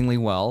amazingly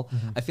well.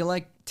 I feel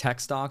like tech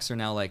stocks are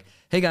now like,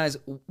 hey guys,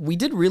 we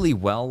did really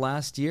well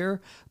last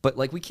year, but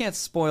like we can't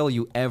spoil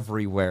you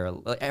everywhere,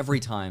 every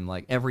time,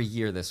 like every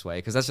year this way,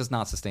 because that's just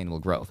not sustainable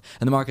growth.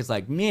 And the market's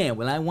like, man,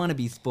 well, I want to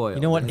be spoiled.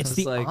 You know what? And It's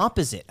just the like,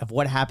 opposite of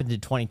what happened in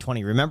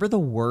 2020. Remember the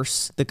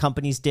worse the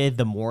companies did,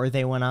 the more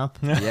they went up?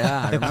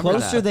 Yeah, I The remember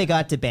closer that. they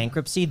got to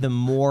bankruptcy, the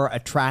more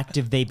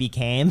attractive they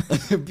became.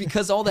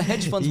 because all the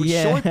hedge funds would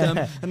Yeah. short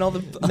them, and all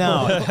the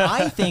No,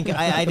 I think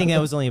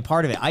that was only a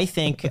part of it. I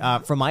think,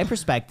 from my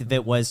perspective,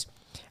 it was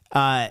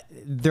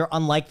they're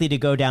unlikely to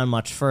go down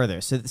much further.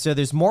 So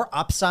there's more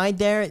upside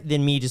there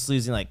than me just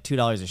losing like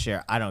 $2 a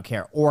share. I don't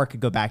care, or it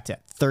could go back to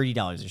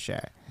 $30 a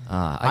share.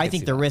 I could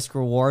think see the that. risk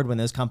reward when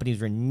those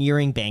companies were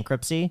nearing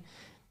bankruptcy.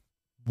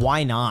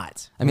 Why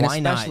not? I mean, Why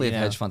especially not,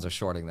 if hedge funds are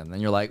shorting them, then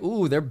you're like,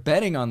 ooh, they're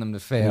betting on them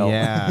to fail.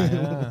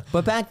 Yeah.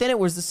 But back then it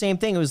was the same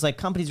thing. It was like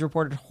companies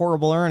reported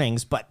horrible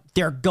earnings, but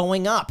they're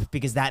going up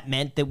because that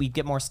meant that we'd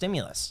get more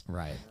stimulus.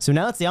 Right. So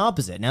now it's the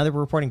opposite. Now they're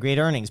reporting great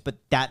earnings, but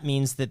that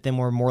means that then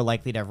we're more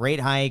likely to have rate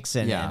hikes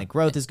and the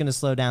growth is going to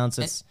slow down.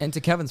 So it's And to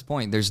Kevin's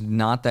point, there's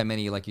not that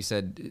many, like you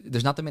said,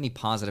 there's not that many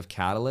positive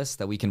catalysts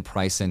that we can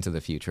price into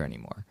the future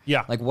anymore.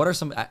 Yeah. Like what are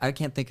some, I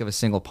can't think of a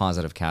single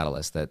positive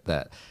catalyst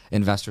that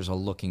investors are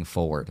looking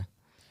forward.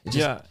 It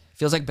just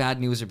feels like bad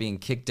news are being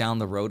kicked down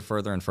the road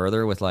further and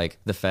further with like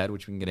the Fed,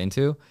 which we can get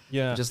into.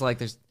 Yeah. Just like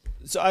there's,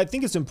 So I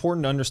think it's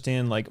important to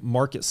understand like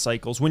market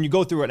cycles when you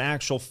go through an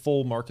actual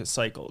full market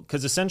cycle,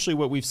 because essentially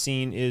what we've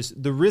seen is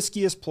the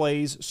riskiest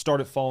plays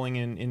started falling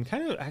in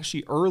kind of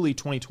actually early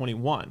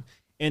 2021.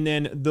 And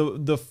then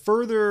the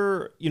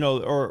further,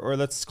 or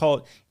let's call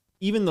it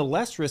even the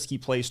less risky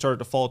plays started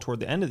to fall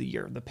toward the end of the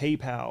year, the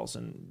PayPals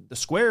and the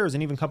Squares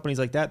and even companies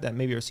like that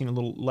maybe are seen a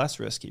little less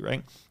risky,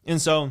 right? And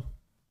so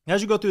as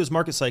you go through this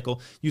market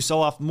cycle, you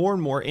sell off more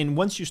and more. And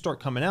once you start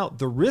coming out,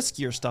 the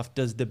riskier stuff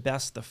does the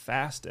best, the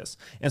fastest.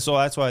 And so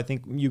that's why I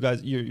think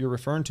you're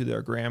referring to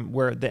there, Graham,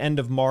 where at the end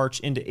of March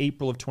into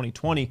April of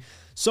 2020,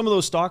 some of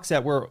those stocks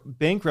that were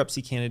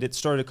bankruptcy candidates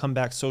started to come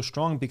back so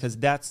strong because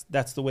that's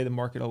the way the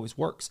market always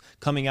works.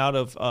 Coming out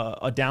of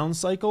a down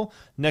cycle,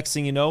 next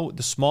thing you know,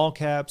 the small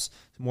caps,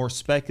 more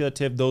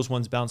speculative, those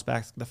ones bounce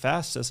back the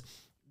fastest.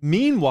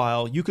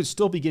 Meanwhile, you could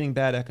still be getting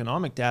bad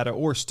economic data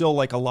or still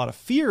like a lot of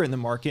fear in the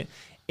market.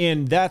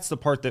 And that's the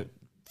part that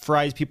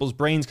fries people's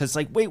brains because it's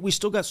like, wait, we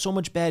still got so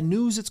much bad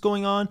news that's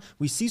going on.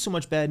 We see so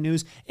much bad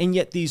news. And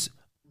yet these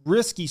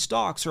risky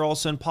stocks are all of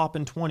a sudden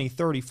popping 20,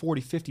 30,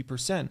 40,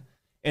 50%.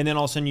 And then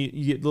all of a sudden you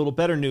get a little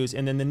better news.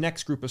 And then the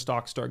next group of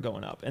stocks start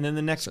going up. And then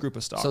the next group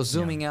of stocks. so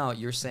zooming out,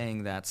 you're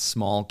saying that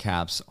small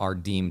caps are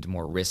deemed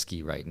more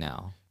risky right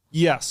now.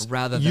 Yes.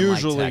 Rather than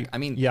usually, like tech. I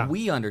mean,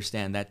 we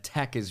understand that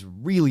tech is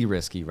really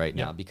risky right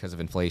now because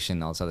of inflation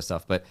and all this other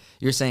stuff. But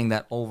you're saying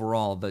that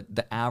overall,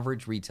 the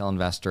average retail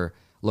investor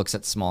looks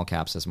at small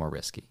caps as more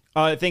risky.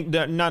 I think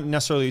that not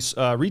necessarily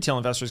retail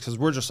investors, because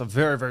we're just a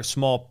very, very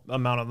small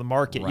amount of the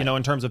market, Right.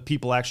 in terms of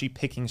people actually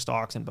picking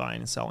stocks and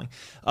buying and selling.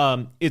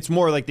 It's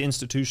more like the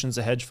institutions,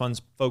 the hedge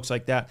funds, folks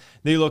like that.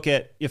 They look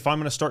at, if I'm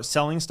going to start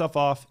selling stuff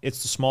off,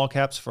 it's the small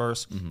caps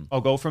first. I'll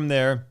go from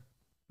there.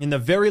 And the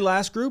very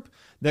last group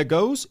that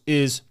goes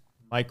is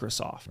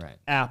Microsoft, Right.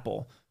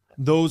 Apple,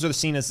 those are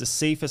seen as the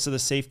safest of the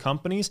safe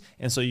companies.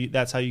 And so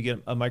that's how you get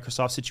a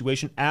Microsoft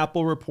situation.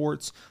 Apple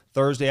reports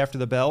Thursday after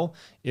the bell.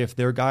 If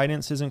their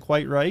guidance isn't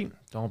quite right,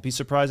 don't be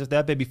surprised if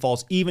that baby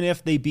falls, even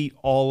if they beat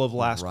all of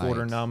last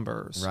quarter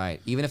numbers.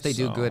 Right. Even if they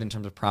do good in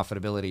terms of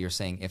profitability, you're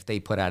saying if they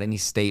put out any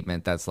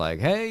statement that's like,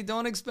 hey,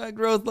 don't expect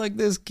growth like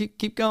this,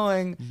 keep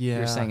going,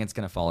 you're saying it's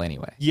going to fall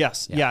anyway.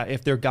 Yes. Yeah.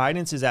 If their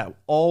guidance is at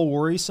all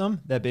worrisome,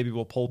 that baby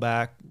will pull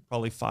back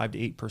probably 5 to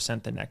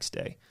 8% the next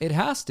day. It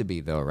has to be,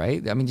 though,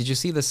 right? I mean, did you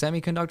see the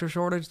semiconductor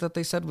shortage that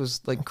they said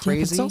was like crazy?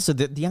 Yeah, but it's also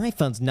the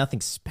iPhone's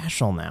nothing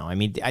special now. I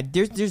mean,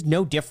 there's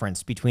no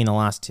difference between the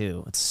last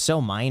two. It's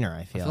so minor,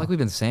 I feel. I feel like we've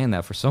been saying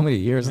that for so many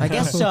years. I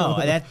guess so.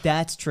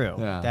 That's true.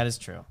 Yeah. That is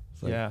true.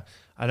 Yeah,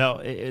 I know.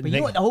 But you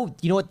know what? Oh,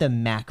 you know what? The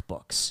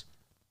MacBooks,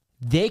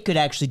 they could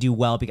actually do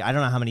well because I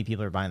don't know how many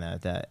people are buying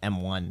the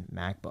M1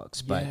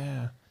 MacBooks,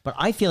 but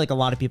I feel like a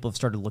lot of people have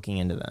started looking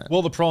into that.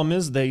 Well, the problem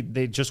is they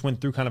just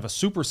went through kind of a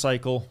super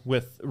cycle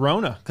with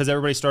Rona because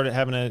everybody started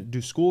having to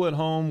do school at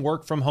home,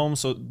 work from home.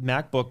 So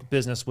MacBook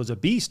business was a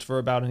beast for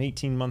about an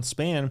 18-month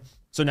span.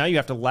 So now you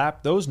have to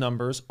lap those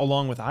numbers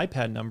along with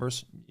iPad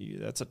numbers.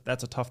 That's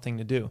a tough thing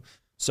to do.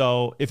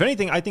 So if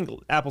anything, I think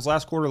Apple's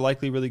last quarter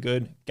likely really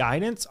good.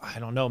 Guidance, I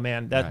don't know,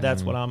 man.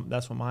 That's what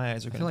my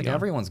eyes are going to be. I feel like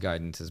everyone's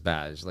guidance is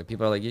bad. It's like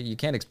people are like, you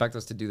can't expect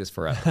us to do this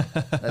forever.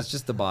 That's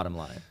just the bottom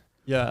line.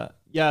 Yeah.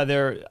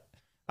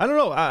 I don't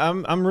know.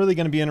 I'm really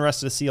going to be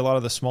interested to see a lot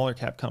of the smaller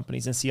cap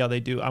companies and see how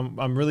they do.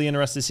 I'm really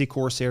interested to see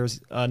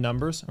Corsair's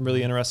numbers. I'm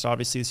really interested,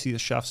 obviously, to see the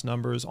Chef's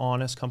numbers,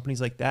 Honest,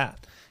 companies like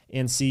that,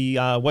 and see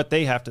what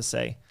they have to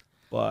say.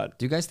 But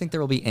do you guys think there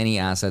will be any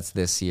assets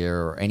this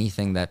year or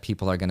anything that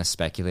people are going to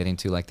speculate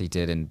into like they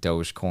did in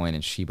Dogecoin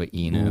and Shiba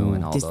Inu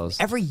and all those?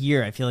 Every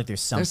year, I feel like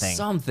there's something. There's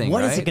something,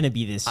 What right? is it going to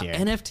be this year?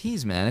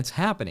 NFTs, man. It's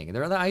happening.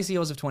 They're the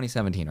ICOs of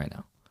 2017 right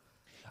now.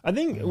 I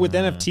think with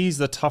NFTs,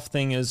 the tough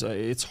thing is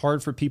it's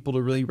hard for people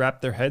to really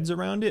wrap their heads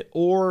around it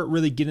or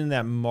really get in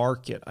that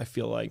market, I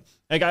feel like.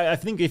 I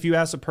think if you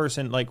ask a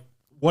person, like,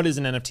 what is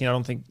an NFT? I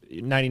don't think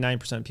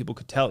 99% of people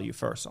could tell you,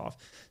 first off.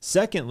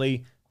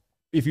 Secondly,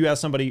 if you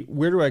ask somebody,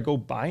 where do I go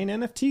buy an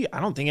NFT?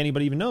 I don't think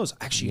anybody even knows.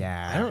 Actually,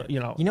 I don't,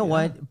 You know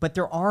what? But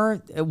there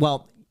are,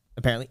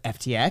 apparently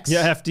FTX.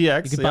 Yeah,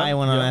 FTX. You could buy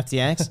one on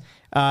FTX.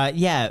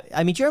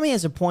 I mean, Jeremy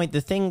has a point.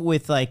 The thing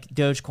with like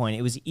Dogecoin,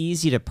 it was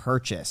easy to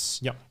purchase.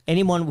 Yep.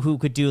 Anyone who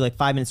could do like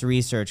 5 minutes of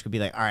research could be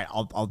like, all right,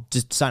 I'll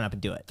just sign up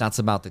and do it. That's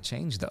about to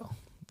change, though.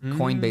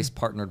 Coinbase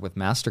partnered with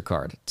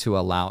MasterCard to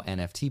allow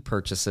NFT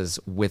purchases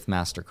with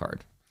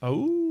MasterCard.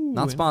 Oh.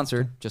 Not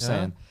sponsored, just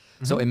saying.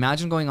 So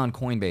imagine going on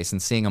Coinbase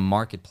and seeing a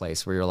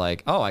marketplace where you're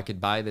like, oh, I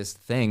could buy this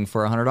thing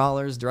for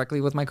 $100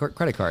 directly with my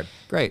credit card.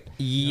 Great.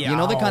 Yeah, you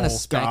know the kind of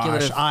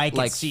speculative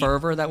gosh,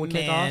 fervor that would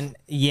kick off?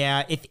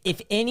 Yeah,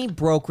 if any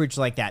brokerage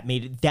like that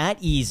made it that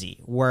easy,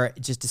 where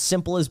just as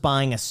simple as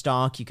buying a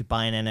stock, you could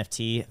buy an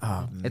NFT.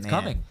 Oh, It's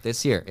coming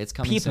this year. It's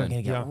coming People soon. are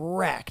going to get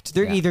wrecked.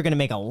 They're either going to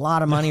make a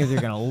lot of money or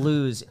they're going to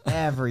lose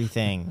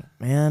everything,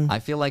 man. I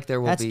feel like there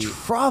will That's be...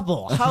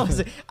 trouble. How is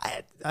it?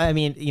 I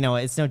mean,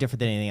 it's no different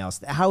than anything else.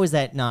 How is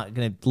that not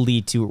going to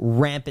lead to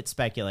rampant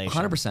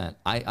speculation? 100%.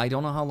 I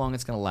don't know how long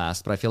it's going to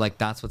last, but I feel like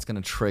that's what's going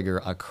to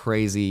trigger a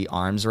crazy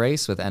arms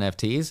race with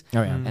NFTs.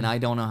 Oh, yeah. And I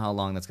don't know how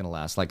long that's going to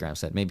last. Like Graham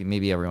said,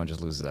 maybe everyone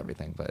just loses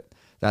everything, but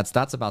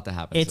that's about to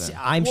happen. It's soon.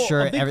 I'm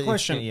sure. A big every-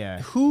 question.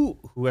 Yeah. Who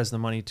has the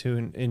money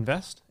to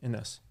invest in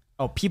this?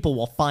 Oh, people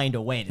will find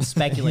a way to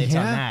speculate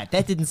on that.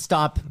 That didn't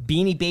stop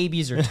Beanie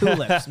Babies or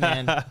tulips,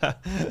 man.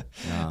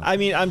 I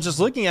mean, I'm just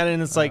looking at it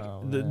and it's like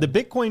the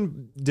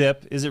Bitcoin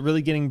dip, is it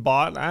really getting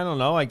bought? I don't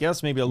know. I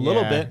guess maybe a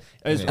little bit.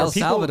 Are El people-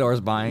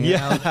 Salvador's buying it.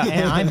 Yeah.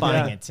 And I'm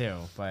buying it too.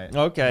 But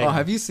Okay. Oh,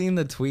 have you seen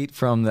the tweet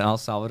from the El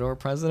Salvador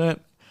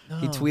president?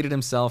 He tweeted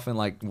himself in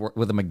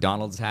with a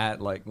McDonald's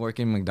hat, like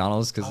working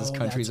McDonald's because this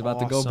country's That's about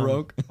to go awesome.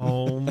 broke.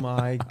 Oh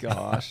my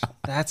gosh.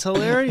 That's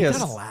hilarious.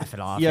 gotta laugh it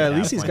off. Yeah, at at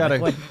least that he's point.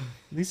 got Like,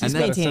 at least And he's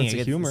got a maintaining sense a of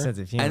good humor. sense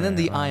of humor. And then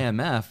the Wow.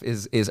 IMF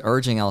is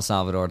urging El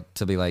Salvador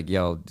to be like,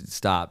 yo,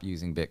 stop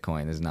using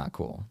Bitcoin. This is not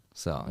cool.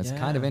 So it's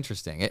kind of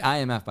interesting.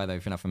 IMF, by the way,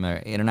 if you're not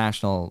familiar,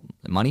 International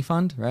Money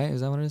Fund, right? Is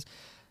that what it is?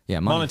 Yeah,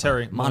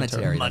 Monetary Fund.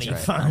 Monetary. Money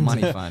That's right. fund.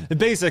 Money fund.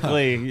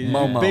 Basically,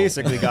 Momo.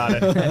 basically got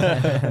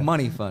it.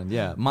 Money fund,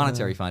 yeah.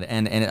 Monetary fund.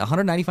 And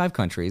 195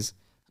 countries,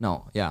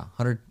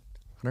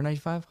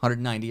 195?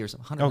 190 or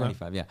something.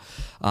 195,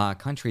 yeah.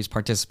 Countries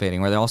participating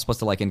where they're all supposed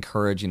to like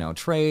encourage,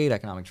 trade,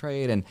 economic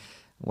trade and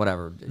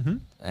whatever.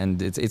 And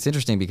it's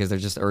interesting because they're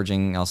just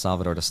urging El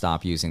Salvador to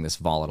stop using this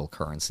volatile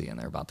currency and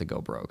they're about to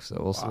go broke. So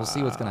we'll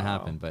see what's going to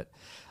happen. But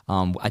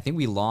I think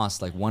we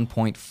lost like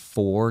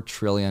 $1.4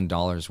 trillion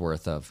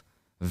worth of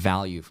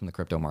value from the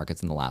crypto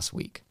markets in the last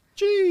week.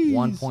 Jeez.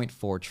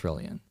 1.4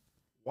 trillion.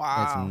 Wow.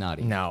 That's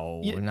nutty.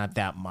 No, not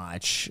that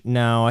much.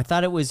 No, I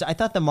thought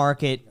the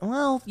market,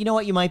 well, you know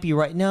what? You might be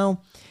right.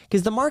 No,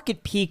 because the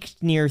market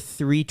peaked near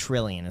 3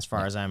 trillion as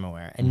far as I'm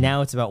aware. And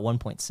now it's about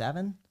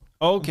 1.7.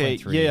 Okay,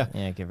 1.3.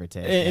 yeah. Give or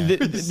take. And yeah.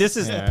 this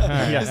is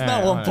It's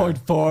not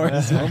 1.4.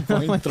 It's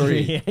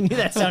 1.3. I knew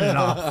that sounded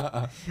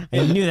off. I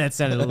knew that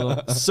sounded a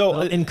little,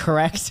 So-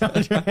 incorrect.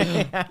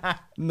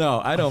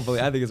 No, I don't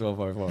believe. I think it's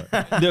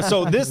 1.4.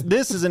 so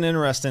this is an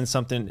interesting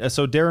something.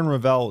 So Darren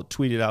Ravel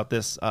tweeted out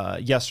this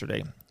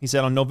yesterday. He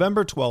said on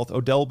November 12th,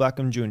 Odell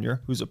Beckham Jr.,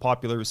 who's a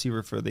popular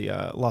receiver for the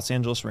Los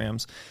Angeles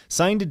Rams,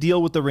 signed a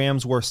deal with the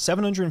Rams worth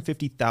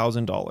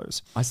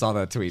 $750,000. I saw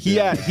that tweet. He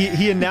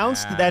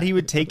announced that he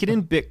would take it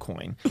in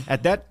Bitcoin.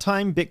 At that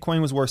time,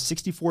 Bitcoin was worth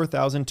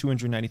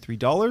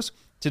 $64,293.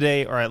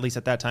 Today, or at least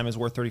at that time, is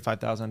worth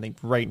 $35,000. I think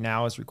right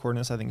now, as recording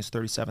this, I think it's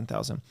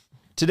 $37,000.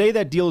 Today,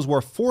 that deal is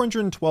worth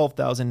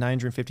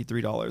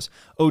 $412,953.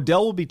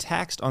 Odell will be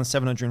taxed on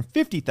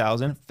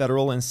 $750,000,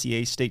 federal and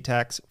CA state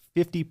tax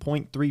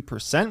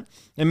 50.3%.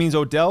 That means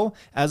Odell,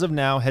 as of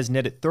now, has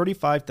netted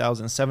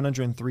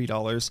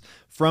 $35,703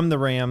 from the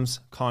Rams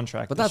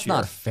contract. But this that's year.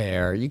 not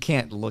fair. You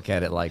can't look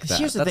at it like that.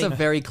 Here's the That's thing. a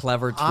very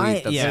clever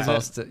tweet that's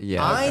supposed to.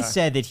 Yeah. I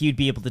said that he'd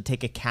be able to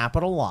take a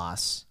capital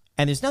loss,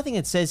 and there's nothing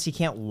that says he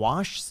can't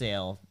wash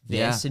sale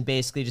this Yeah. and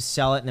basically just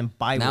sell it and then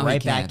buy Now he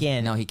right can't. back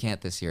in. No, he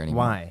can't this year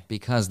anymore. Why?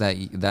 Because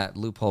that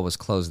loophole was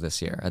closed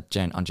this year on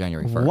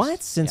January 1st.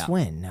 What? Since Yeah.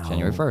 when? No.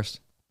 January 1st.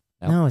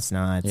 No, it's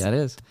not. Yeah, it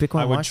is.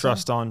 Bitcoin I would wash sale?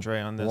 trust Andre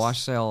on this.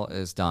 Wash sale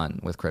is done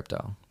with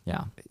crypto.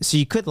 Yeah. So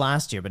you could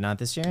last year, but not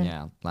this year?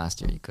 Yeah.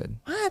 Last year you could.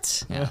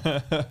 What?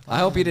 Yeah. I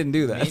hope you didn't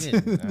do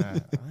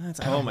that.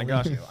 Oh my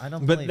gosh. I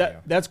don't But believe you.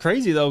 that's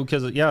crazy though,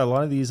 because a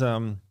lot of these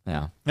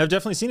Yeah. I've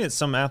definitely seen it.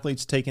 Some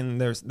athletes taking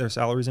their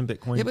salaries in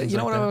Bitcoin. Yeah, but things you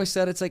know like what I that. always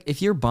said? It's like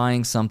if you're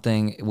buying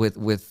something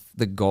with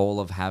the goal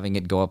of having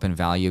it go up in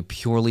value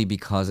purely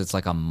because it's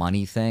like a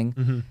money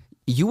thing,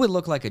 you would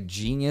look like a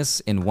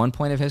genius in one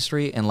point of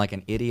history and like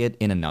an idiot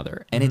in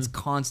another. And it's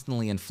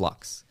constantly in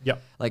flux.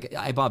 Yep. Like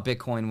I bought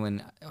Bitcoin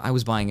when I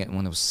was buying it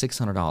when it was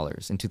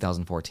 $600 in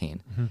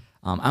 2014.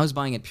 I was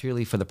buying it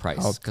purely for the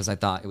price because I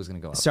thought it was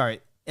going to go up.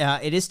 Sorry.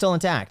 It is still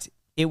intact.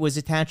 It was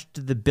attached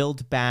to the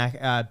Build Back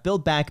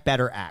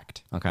Better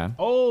Act. Okay.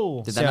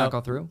 Oh, Did that not go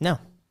through? No.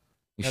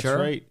 You that's sure?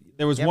 right.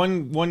 There was Yep.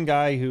 one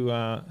guy who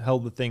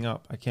held the thing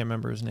up. I can't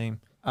remember his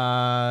name.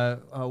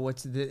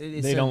 What's the?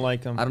 They don't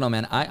like him. I don't know,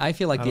 man. I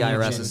feel like the I don't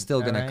know, IRS Jim. is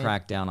still going to Alright.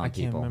 crack down on I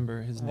can't people.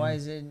 remember his name. Why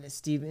is it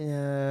Steve?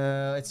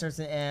 It starts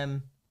with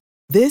M.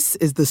 This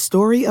is the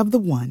story of the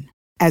one.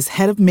 As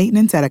head of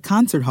maintenance at a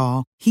concert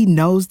hall, he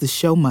knows the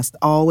show must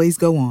always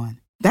go on.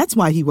 That's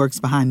why he works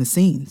behind the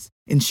scenes,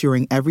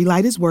 ensuring every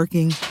light is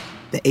working,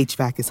 the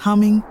HVAC is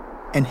humming,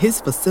 and his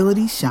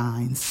facility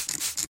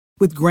shines.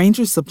 With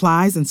Grainger's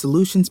supplies and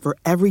solutions for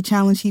every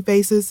challenge he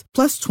faces,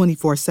 plus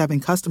 24/7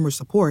 customer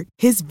support,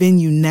 his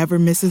venue never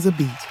misses a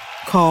beat.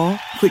 Call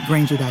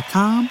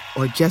quickgrainger.com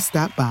or just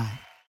stop by.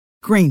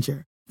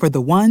 Grainger, for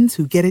the ones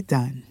who get it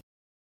done.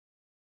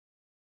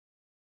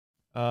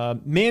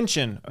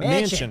 Mansion.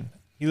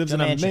 He lives The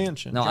in a mansion.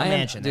 mansion. No, Joe I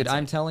am, Manchin, dude. that's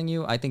I'm it. telling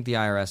you, I think the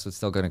IRS would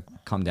still going to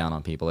come down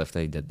on people if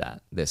they did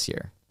that this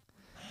year.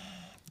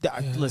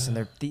 Listen,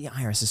 the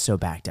IRS is so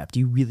backed up. Do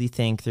you really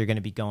think they're going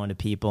to be going to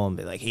people and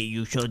be like, "Hey,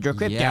 you showed your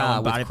crypto"? Yeah,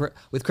 about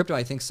with crypto,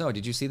 I think so.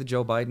 Did you see the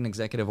Joe Biden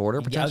executive order?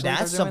 Yeah, potentially that's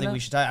they're doing something that? we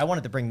should. I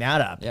wanted to bring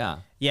that up. Yeah.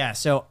 Yeah.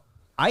 So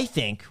I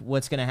think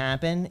what's going to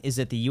happen is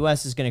that the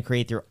U.S. is going to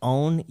create their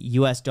own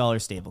U.S. dollar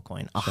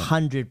stablecoin,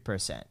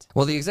 100%.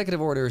 Well, the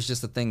executive order is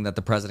just a thing that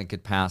the president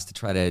could pass to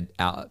try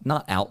to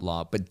not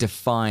outlaw, but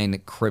define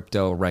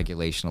crypto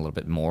regulation a little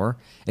bit more.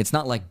 It's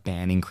not like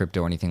banning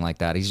crypto or anything like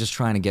that. He's just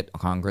trying to get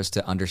Congress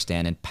to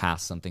understand and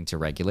pass something to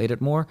regulate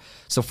it more.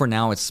 So for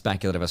now, it's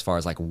speculative as far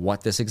as like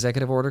what this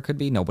executive order could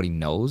be. Nobody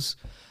knows.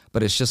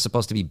 But it's just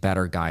supposed to be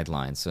better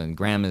guidelines. And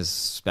Graham is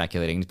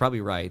speculating. He's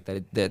probably right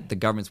that the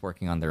government's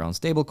working on their own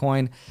stable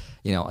coin.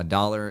 You know,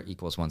 $1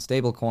 equals one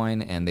stable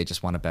coin, and they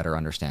just want to better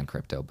understand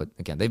crypto. But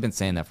again, they've been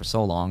saying that for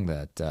so long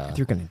that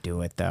They're going to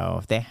do it though.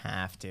 If they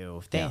have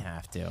to.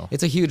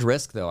 it's a huge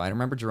risk, though. I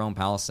remember Jerome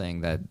Powell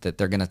saying that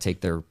they're going to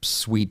take their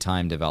sweet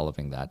time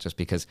developing that, just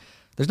because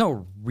there's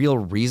no real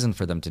reason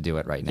for them to do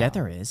it right now. Yeah,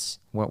 there is.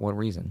 What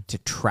reason? To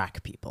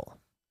track people.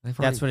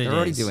 That's what it They're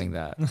already is. doing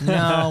that.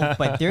 No,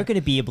 but they're going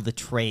to be able to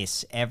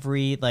trace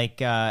every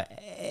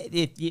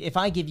if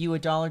I give you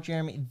 $1,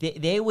 Jeremy,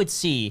 they would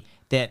see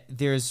that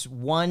there's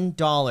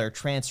 $1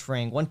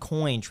 transferring, one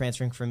coin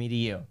transferring from me to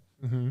you.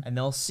 And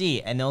they'll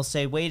see, and they'll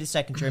say, wait a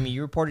second, Jeremy,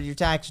 you reported your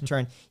tax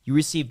return. You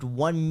received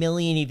 1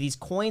 million of these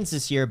coins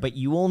this year, but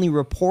you only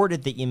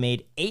reported that you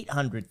made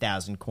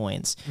 800,000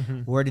 coins.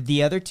 Where did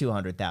the other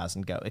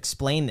 200,000 go?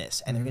 Explain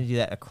this. And they're going to do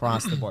that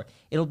across the board.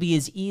 It'll be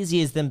as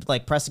easy as them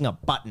like pressing a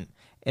button.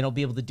 It'll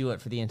be able to do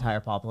it for the entire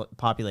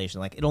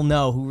population. Like, it'll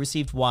know who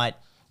received what.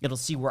 It'll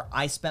see where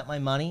I spent my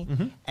money.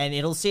 And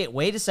it'll say,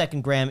 wait a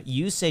second, Graham,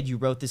 you said you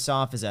wrote this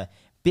off as a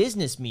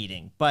business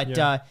meeting,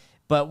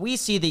 but we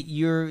see that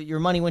your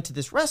money went to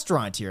this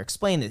restaurant here.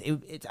 Explain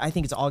this. I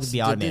think it's all going to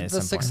be automated. Did the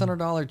at some point.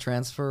 $600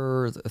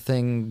 transfer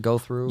thing go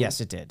through? Yes,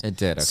 it did. It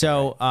did. Okay.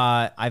 So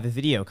I have a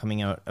video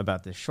coming out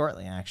about this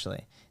shortly,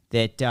 actually,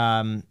 that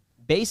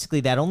basically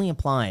that only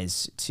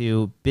applies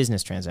to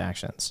business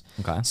transactions.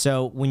 Okay.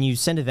 So when you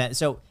send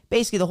so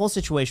basically the whole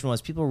situation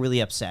was people were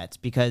really upset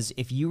because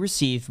if you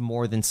receive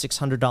more than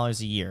 $600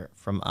 a year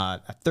from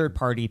a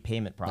third-party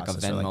payment processor,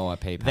 Like a Venmo, a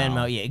PayPal.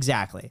 Venmo, yeah,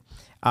 exactly.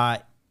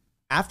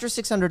 After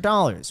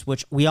 $600,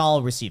 which we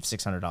all receive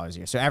 $600 a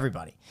year, so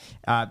everybody,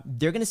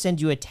 they're going to send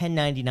you a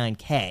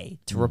 1099-K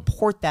to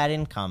report that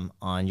income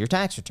on your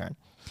tax return.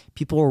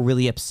 People were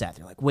really upset.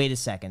 They're like, wait a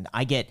second,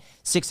 I get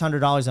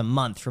 $600 a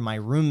month from my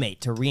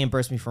roommate to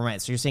reimburse me for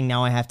rent. So you're saying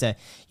now I have to,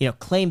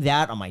 claim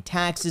that on my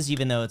taxes,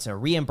 even though it's a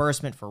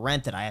reimbursement for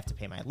rent that I have to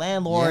pay my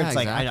landlord. Yeah, it's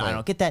like, I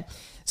don't get that.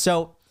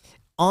 So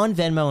on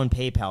Venmo and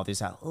PayPal, there's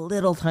that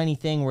little tiny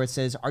thing where it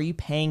says, are you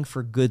paying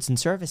for goods and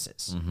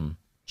services?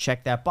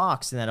 Check that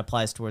box, and that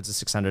applies towards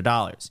the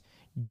 $600.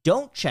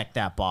 Don't check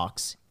that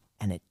box,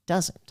 and it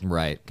doesn't.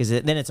 Right. Because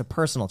then it's a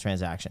personal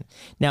transaction.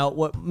 Now,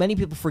 what many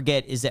people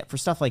forget is that for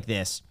stuff like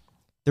this,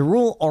 the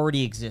rule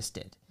already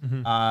existed.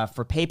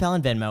 For PayPal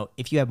and Venmo,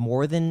 if you have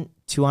more than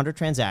 200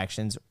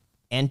 transactions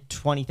and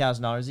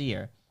 $20,000 a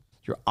year,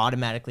 you're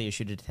automatically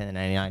issued a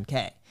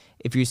 1099-K.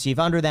 If you receive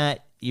under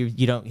that,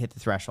 you don't hit the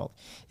threshold.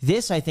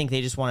 This, I think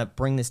they just want to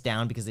bring this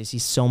down because they see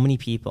so many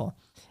people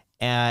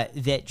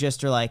that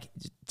just are like,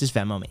 just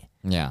Venmo me.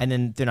 Yeah. And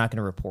then they're not going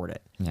to report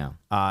it. Yeah.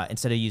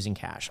 Instead of using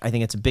cash. I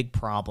think it's a big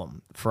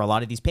problem for a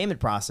lot of these payment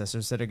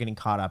processors that are getting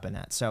caught up in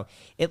that. So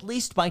at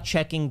least by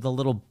checking the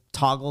little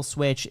toggle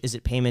switch, is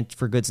it payment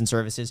for goods and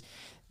services?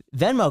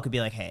 Venmo could be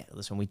like, hey,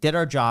 listen, we did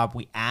our job.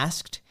 We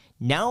asked.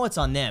 Now it's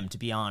on them to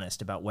be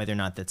honest about whether or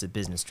not that's a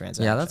business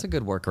transaction. Yeah, that's a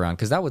good workaround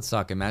because that would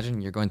suck. Imagine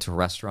you're going to a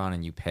restaurant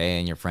and you pay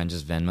and your friend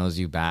just Venmos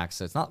you back.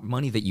 So it's not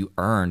money that you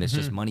earned. It's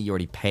just money you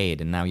already paid.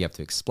 And now you have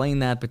to explain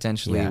that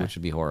potentially, which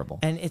would be horrible.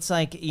 And it's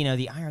like, the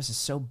IRS is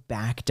so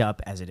backed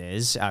up as it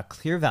is.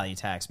 Clear Value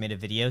Tax made a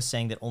video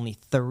saying that only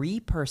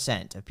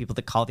 3% of people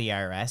that call the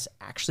IRS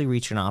actually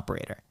reach an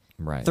operator.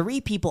 Right.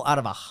 3 people out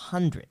of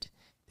 100.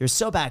 They're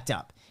so backed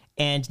up.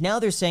 And now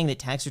they're saying that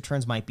tax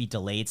returns might be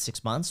delayed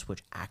 6 months,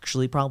 which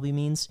actually probably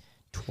means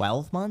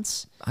 12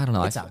 months. I don't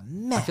know. It's a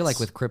mess. I feel like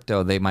with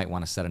crypto, they might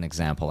want to set an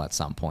example at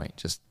some point,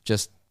 just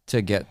to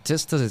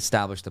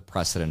establish the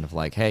precedent of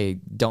like, hey,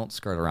 don't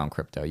skirt around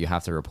crypto. You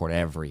have to report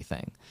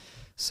everything.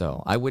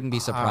 So I wouldn't be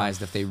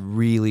surprised if they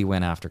really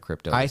went after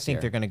crypto. I think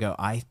they're going to go.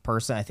 I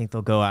think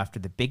they'll go after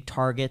the big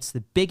targets,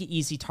 the big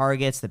easy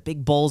targets, the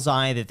big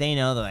bullseye that they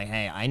know. They're like,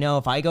 hey, I know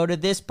if I go to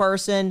this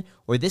person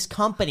or this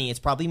company, it's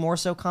probably more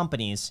so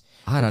companies.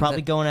 They're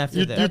probably going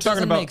after this. You're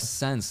talking about makes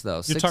sense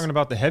though. You're talking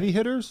about the heavy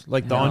hitters,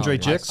 like the Andre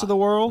Jicks of the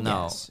world.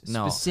 No, Yes,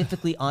 no.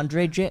 specifically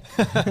Andre Jick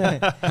for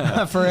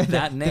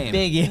That name. The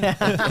big, yeah.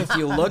 If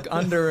you look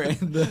under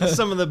the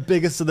Some of the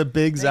biggest of the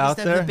bigs out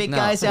The there. big No,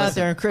 guys out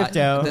there in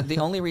crypto. The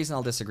only reason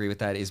I'll disagree with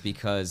that is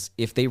because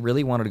if they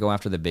really wanted to go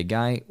after the big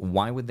guy,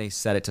 why would they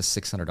set it to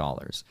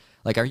 $600?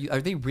 Like,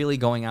 are they really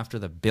going after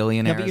the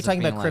billionaires? No, but you're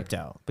talking about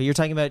crypto. But you're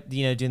talking about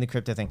doing the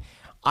crypto thing.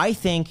 I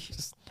think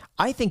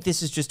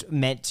this is just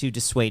meant to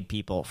dissuade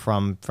people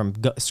from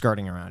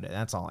skirting around it.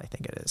 That's all I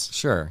think it is.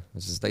 Sure,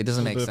 it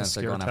doesn't make bit of a sense.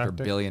 They're scare going after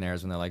tactic.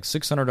 billionaires when they're like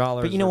 $600.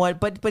 But you know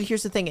what? But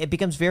here's the thing. It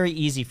becomes very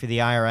easy for the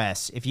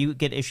IRS. If you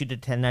get issued a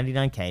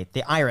 1099-K,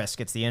 the IRS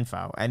gets the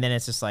info. And then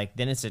it's just like,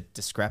 then it's a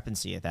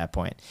discrepancy at that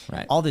point.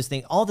 Right. All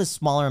the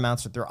smaller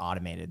amounts that they're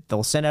automated.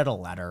 They'll send out a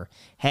letter.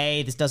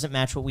 Hey, this doesn't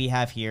match what we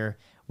have here.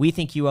 We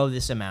think you owe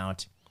this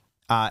amount.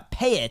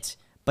 Pay it,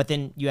 but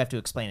then you have to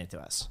explain it to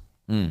us.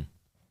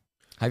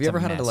 Have you ever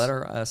had mess. a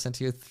letter sent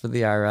to you for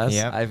the IRS?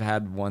 Yep. I've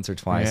had once or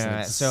twice.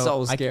 And it's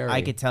so scary.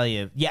 I could tell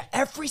you. Yeah,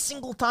 every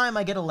single time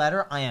I get a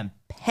letter, I am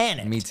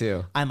panicked. Me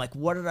too. I'm like,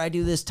 what did I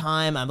do this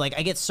time? I'm like,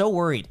 I get so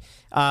worried.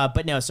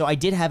 But no, so I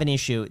did have an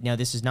issue. Now,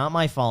 this is not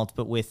my fault,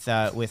 but with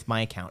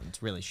my accountant,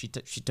 really. She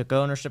took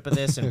ownership of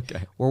this, and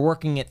Okay. we're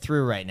working it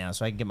through right now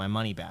so I can get my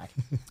money back.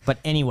 But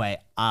anyway,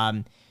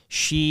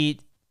 she...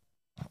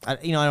 I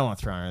don't want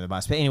to throw her under the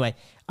bus, but anyway,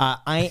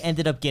 I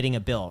ended up getting a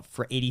bill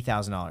for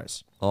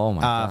 $80,000. Oh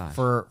my god.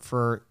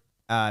 For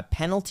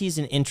penalties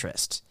and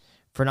interest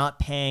for not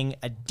paying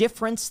a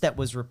difference that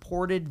was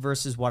reported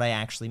versus what I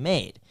actually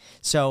made.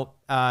 So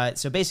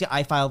basically,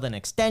 I filed an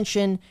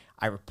extension.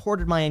 I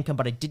reported my income,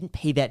 but I didn't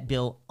pay that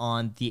bill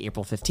on the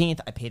April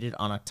 15th. I paid it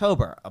on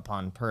October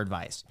upon her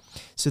advice.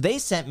 So they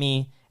sent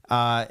me.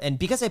 And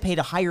because I paid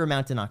a higher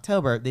amount in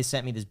October, they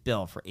sent me this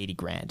bill for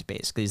 $80,000.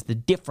 Basically, is the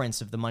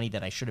difference of the money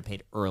that I should have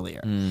paid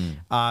earlier.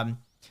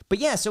 But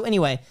yeah, so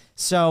anyway,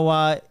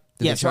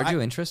 Did yeah, they charge you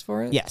interest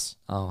for it? Yes.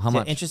 Oh, how So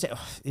much? interest?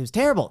 It was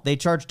terrible. They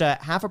charged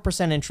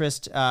 0.5%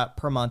 interest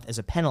per month as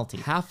a penalty.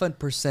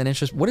 0.5%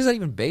 interest. What is that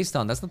even based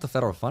on? That's not the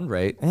federal fund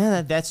rate.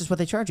 Yeah, that's just what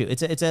they charge you.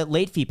 It's a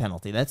late fee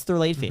penalty. That's their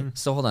late fee.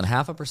 So hold on,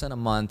 0.5% a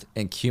month,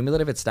 and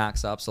cumulative it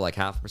stacks up. So like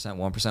 0.5%, 1%,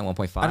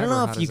 1.5. I don't or know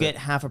how if does you it- get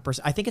 0.5%.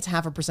 I think it's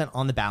 0.5%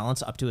 on the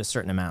balance up to a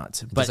certain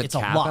amount, but Does it it's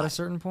a cap lot. at a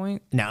certain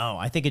point. No,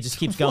 I think it just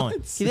keeps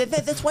going. See,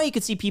 that's why you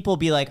could see people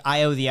be like,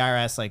 I owe the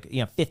IRS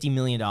 $50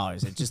 million.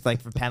 It's just like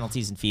for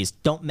penalties and fees.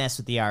 Don't mess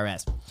with the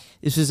IRS.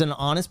 This was an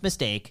honest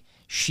mistake.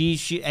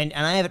 She and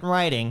I have it in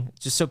writing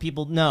just so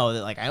people know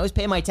that I always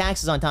pay my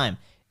taxes on time.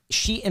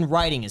 She in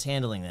writing is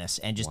handling this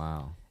and just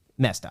Wow.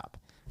 messed up.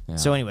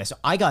 So anyway, so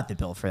I got the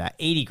bill for that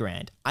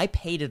 $80,000. I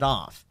paid it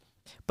off.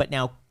 But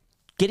now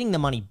getting the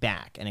money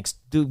back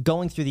and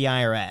going through the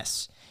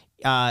IRS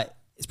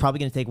is probably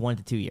going to take 1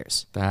 to 2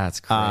 years. That's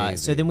crazy.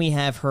 So then we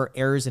have her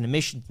errors and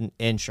omission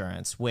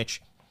insurance,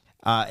 which,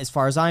 as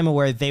far as I'm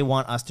aware, they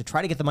want us to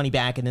try to get the money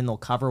back, and then they'll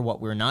cover what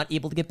we're not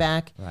able to get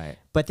back. Right.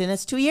 But then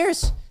that's 2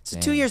 years. So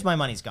Damn. 2 years, my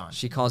money's gone.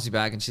 She calls you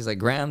back and she's like,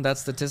 Graham, that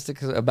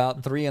statistic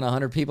about 3 in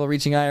 100 people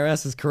reaching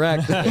IRS is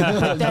correct.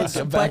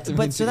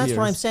 But so that's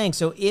what I'm saying.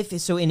 So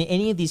in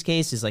any of these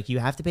cases, like you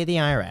have to pay the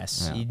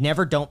IRS. Yeah. You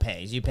never don't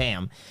pay. You pay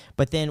them.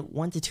 But then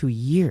 1 to 2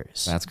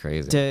 years. That's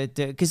crazy.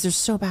 Because they're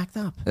so backed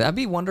up. That'd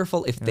be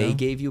wonderful if they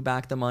gave you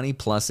back the money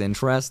plus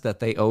interest that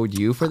they owed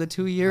you for the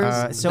 2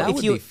 years. So that if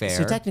would you be fair.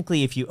 So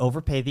technically, if you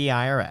overpay the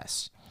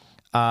IRS,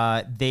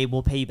 they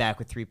will pay you back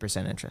with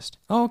 3% interest.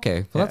 Oh,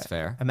 okay. Well, that's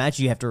fair.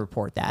 Imagine you have to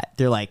report that.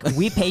 They're like,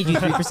 we paid you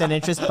 3%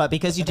 interest, but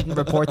because you didn't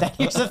report that,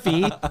 here's a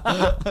fee. Now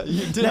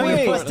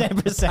you're plus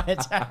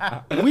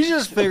 10%. We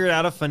just figured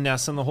out a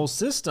finesse in the whole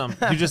system.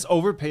 You just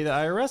overpay the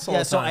IRS all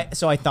the time.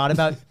 So I thought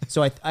about.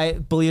 So I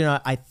believe it or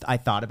not, I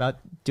thought about.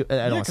 I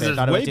don't want to say I because thought it's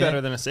about way doing better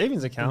it. than a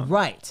savings account.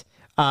 Right.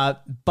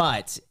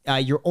 But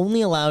you're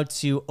only allowed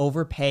to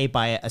overpay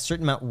by a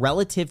certain amount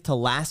relative to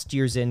last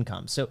year's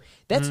income. So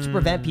that's to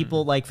prevent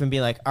people like from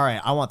being like, all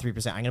right, I want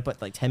 3%. I'm going to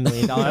put like $10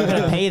 million. I'm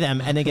going to pay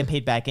them and then get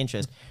paid back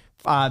interest.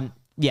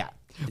 Yeah.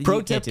 Pro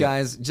You can't tip, do it.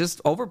 guys,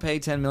 just overpay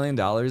 $10 million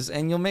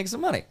and you'll make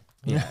some money.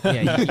 Yeah,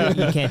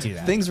 you can't do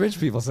that. Things rich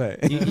people say.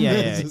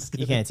 Yeah,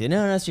 you can't do it.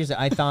 No, seriously.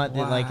 I thought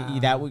that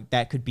like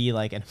that could be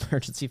like an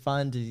emergency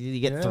fund. You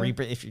get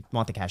 3% if you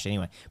want the cash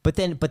anyway. But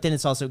then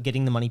it's also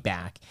getting the money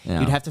back. Yeah.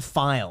 You'd have to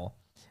file,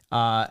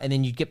 and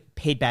then you'd get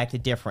paid back the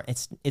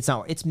difference. It's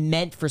not. It's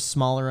meant for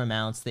smaller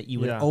amounts that you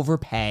would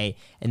overpay,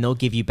 and they'll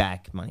give you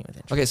back money with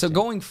interest. Okay, so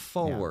going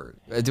forward,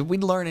 did we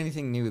learn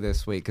anything new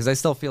this week? Because I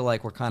still feel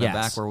like we're kind of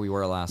Yes. back where we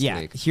were last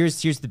week. Here's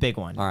the big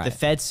one. All right. The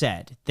Fed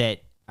said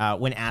that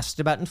when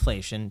asked about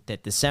inflation,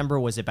 that December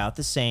was about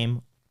the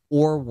same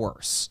or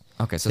worse.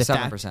 Okay, so The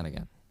 7%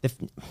 again.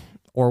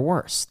 Or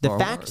worse. The Or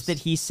fact worse. that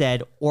he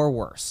said or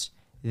worse,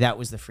 that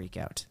was the freak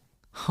out.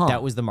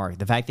 That was the mark.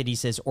 The fact that he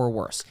says or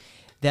worse.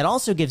 That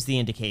also gives the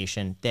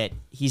indication that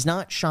he's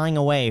not shying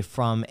away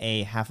from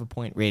a 0.5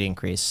 point rate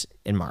increase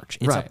in March.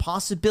 It's a Right.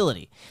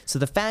 possibility. So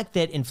the fact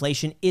that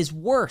inflation is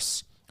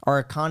worse, our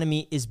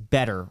economy is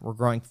better, we're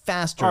growing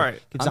faster, All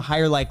right. gives a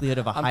higher likelihood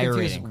of a I'm higher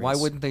rate confused. increase. Why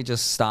wouldn't they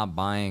just stop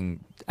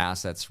buying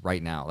assets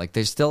right now? Like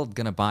they're still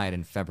going to buy it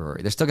in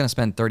February. They're still going to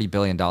spend $30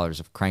 billion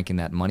of cranking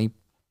that money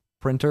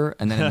printer,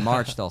 and then in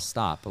March they'll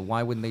stop. But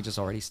why wouldn't they just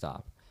already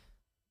stop?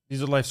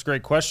 These are life's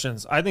great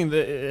questions. I think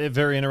a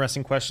very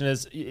interesting question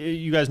is,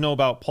 you guys know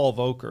about Paul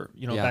Volcker,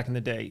 back in the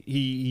day.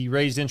 He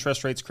raised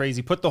interest rates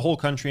crazy, put the whole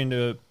country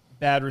into a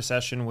bad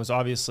recession, was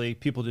obviously,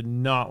 people did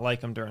not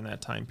like him during that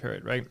time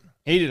period, right?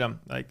 Hated him.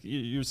 Like,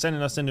 you're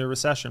sending us into a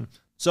recession.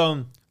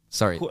 So,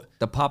 Sorry,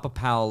 the Papa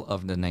Powell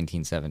of the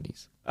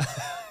 1970s.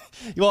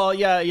 well,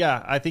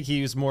 yeah. I think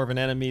he was more of an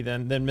enemy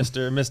than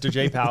Mr.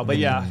 J. Powell, but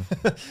yeah.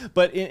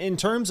 But in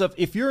terms of,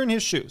 if you're in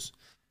his shoes,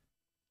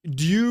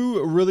 do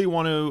you really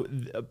want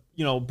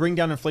to, bring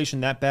down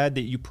inflation that bad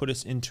that you put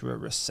us into a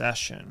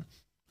recession?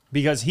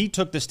 Because he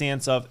took the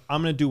stance of,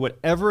 I'm going to do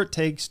whatever it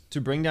takes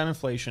to bring down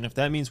inflation. If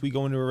that means we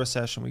go into a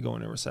recession, we go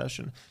into a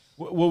recession.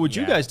 What would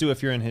you guys do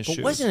if you're in his But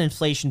shoes? wasn't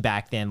inflation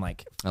back then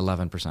like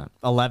 11%.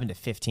 11 to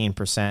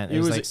 15%? It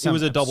was- like it some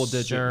was a double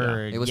digit, yeah.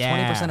 absurd- It was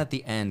 20% at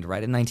the end,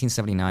 right in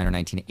 1979 or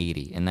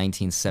 1980. In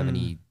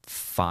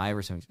 1975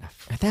 or something,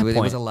 At that it was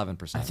point,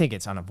 11%. I think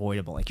it's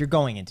unavoidable. Like you're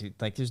going into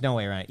there's no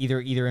way around it.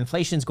 Either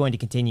inflation's going to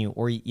continue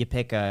or you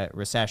pick a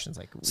recession. It's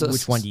like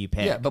which one do you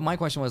pick? Yeah, but my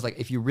question was like,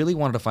 if you really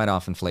wanted to fight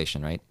off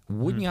inflation, right?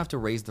 Wouldn't you have to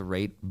raise the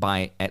rate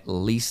by at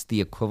least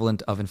the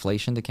equivalent of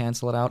inflation to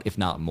cancel it out, if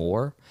not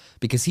more?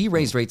 Because he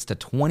raised rates to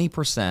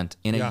 20%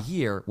 in a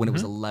year when it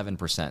was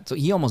 11%. So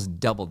he almost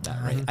doubled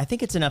that rate. I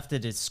think it's enough to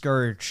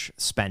discourage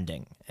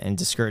spending and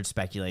discourage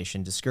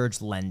speculation,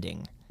 discourage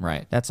lending.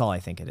 Right. That's all I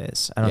think it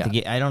is. I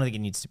don't think it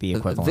needs to be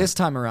equivalent. This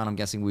time around, I'm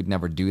guessing we'd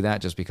never do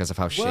that just because of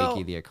how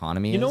shaky the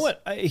economy is. You know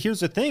what?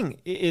 Here's the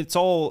thing. It's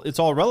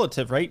all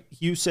relative, right?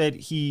 You said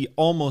he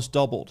almost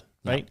doubled,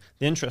 right?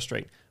 The interest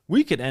rate.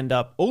 We could end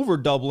up over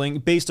doubling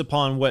based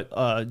upon what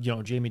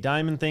Jamie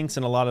Dimon thinks,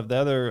 and a lot of the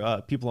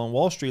other people on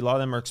Wall Street. A lot of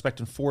them are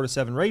expecting 4 to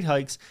 7 rate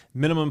hikes,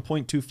 minimum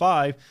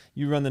 0.25.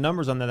 You run the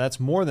numbers on that. That's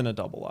more than a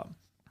double up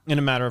in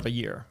a matter of a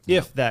year,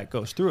 if that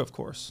goes through, of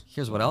course.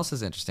 Here's what else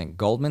is interesting.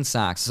 Goldman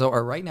Sachs. So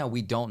right now,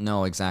 we don't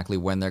know exactly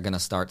when they're going to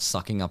start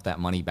sucking up that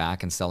money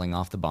back and selling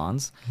off the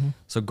bonds.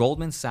 So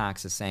Goldman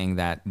Sachs is saying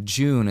that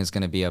June is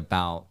going to be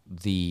about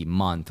the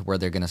month where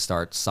they're going to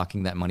start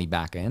sucking that money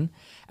back in.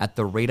 At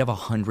the rate of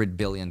 $100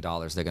 billion, they're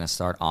going to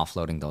start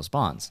offloading those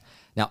bonds.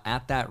 Now,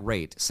 at that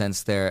rate,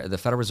 since the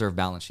Federal Reserve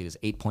balance sheet is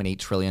 $8.8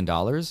 trillion,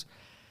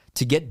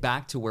 to get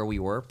back to where we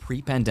were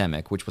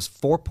pre-pandemic, which was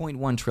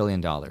 $4.1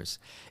 trillion,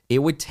 it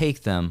would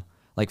take them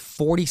like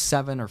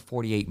 47 or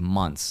 48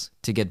 months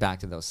to get back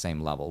to those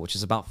same level, which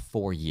is about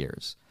 4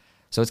 years.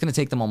 So it's going to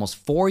take them almost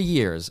 4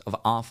 years of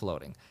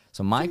offloading.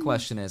 So my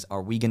question is,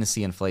 are we going to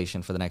see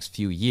inflation for the next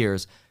few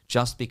years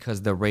just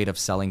because the rate of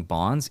selling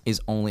bonds is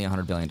only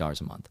 $100 billion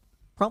a month?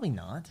 Probably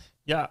not.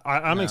 Yeah,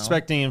 I'm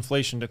expecting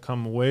inflation to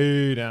come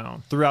way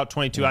down throughout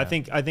 22. I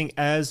think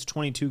as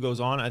 22 goes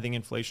on, I think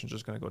inflation's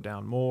just going to go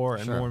down more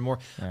and more and more.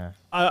 Yeah.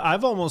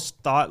 I've almost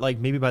thought like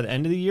maybe by the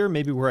end of the year,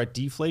 maybe we're at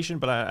deflation,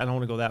 but I don't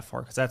want to go that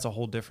far because that's a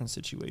whole different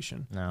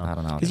situation. No, I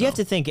don't know. Because you have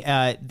to think,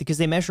 because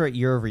they measure it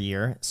year over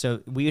year.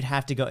 So we would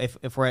have to go,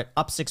 if we're at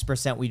up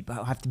 6%, we'd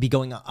have to be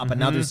going up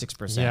another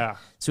 6%. Yeah,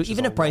 So which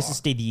even is if a prices lot.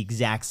 stay the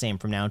exact same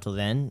from now until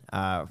then,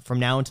 from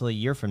now until a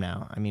year from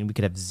now, I mean, we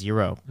could have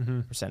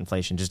 0%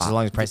 inflation just as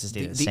long as prices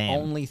stay the The same.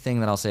 only thing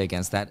that I'll say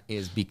against that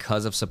is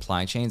because of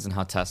supply chains and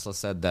how Tesla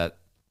said that,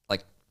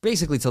 like,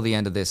 basically till the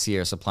end of this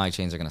year, supply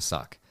chains are going to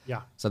suck.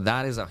 Yeah. So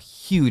that is a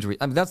huge.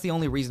 I mean, that's the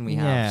only reason we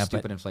have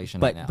stupid inflation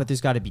but, right now. But there's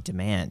got to be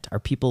demand. Are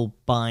people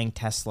buying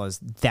Teslas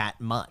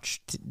that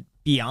much?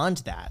 Beyond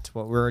that,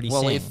 what we're already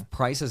well, seeing. if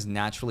prices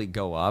naturally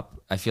go up,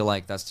 I feel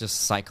like that's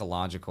just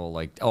psychological.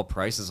 Like, oh,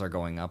 prices are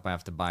going up, I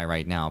have to buy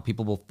right now.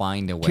 People will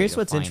find a way. Here's to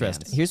what's finance.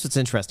 interesting. Here's what's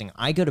interesting.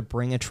 I go to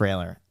Bring a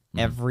Trailer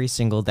every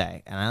single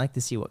day, and I like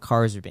to see what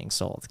cars are being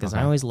sold because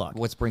I always look.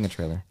 What's Bring a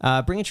Trailer?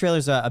 Bring a Trailer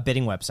is a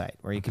bidding website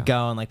where you could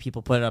go and like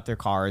people put up their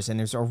cars, and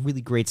there's a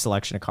really great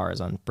selection of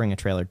cars on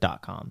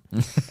bringatrailer.com.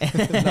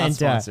 Not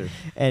sponsored.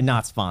 And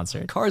not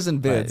sponsored. Cars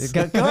and bids.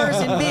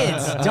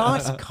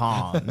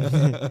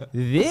 Carsandbids.com.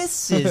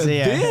 This is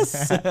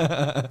this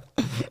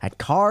at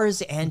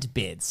Cars and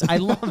Bids. I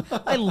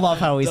love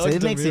how he says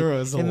it.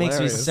 It makes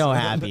me so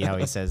happy how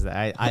he says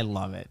that. I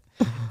love it.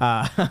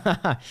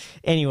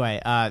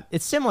 Anyway,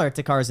 it's similar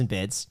to Cars and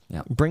Bids.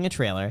 Yep. Bring a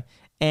Trailer.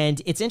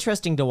 And it's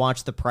interesting to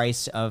watch the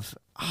price of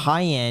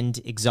high-end,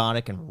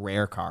 exotic, and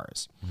rare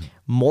cars.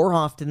 More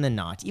often than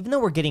not, even though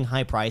we're getting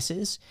high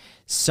prices,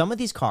 some of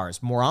these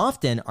cars, more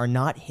often, are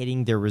not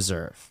hitting their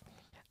reserve.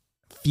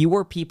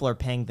 Fewer people are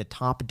paying the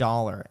top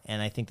dollar,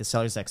 and I think the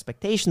seller's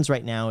expectations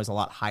right now is a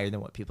lot higher than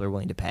what people are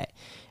willing to pay.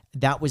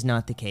 That was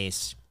not the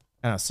case,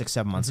 I don't know,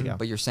 6-7 months ago.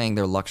 But you're saying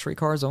they're luxury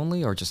cars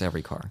only, or just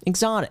every car?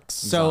 Exotics.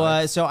 So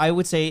I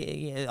would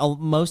say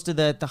most of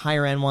the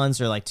higher end ones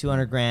are like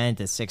 $200,000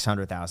 to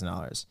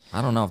 $600,000.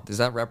 I don't know. Is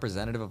that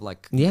representative of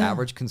like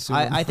average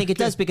consumer? I think it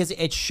does because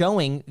it's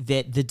showing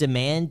that the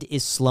demand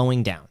is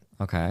slowing down.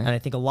 Okay. And I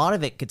think a lot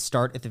of it could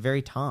start at the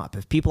very top.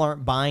 If people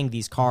aren't buying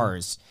these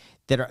cars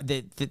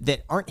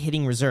that aren't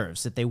hitting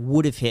reserves that they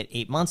would have hit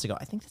 8 months ago,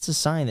 I think that's a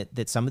sign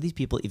that some of these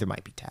people either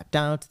might be tapped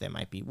out, they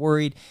might be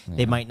worried,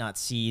 they might not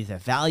see the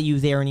value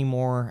there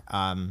anymore.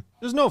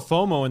 There's no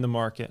FOMO in the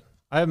market.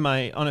 I have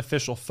my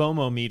unofficial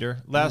FOMO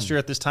meter. Last year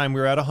at this time, we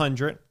were at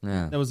 100.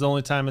 Yeah. That was the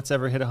only time it's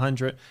ever hit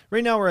 100.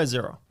 Right now, we're at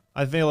 0.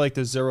 I feel like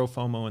there's 0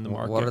 FOMO in the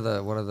market. What are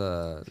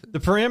the The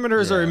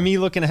parameters are me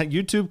looking at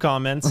YouTube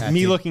comments,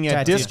 me looking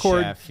at Tattooed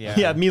Discord,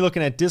 chef, me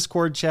looking at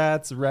Discord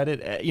chats,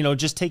 Reddit,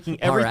 just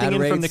taking everything ad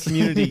in from the rates.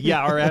 community.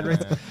 Our ad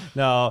rates.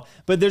 No,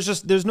 but there's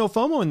no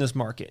FOMO in this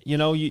market.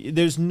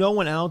 There's no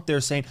one out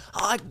there saying,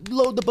 "Oh,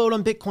 load the boat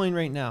on Bitcoin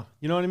right now."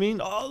 You know what I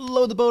mean? Oh,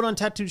 load the boat on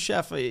Tattooed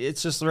Chef.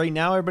 It's just right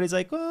now everybody's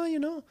like, well,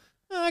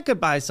 I could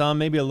buy some,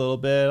 maybe a little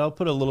bit. I'll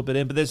put a little bit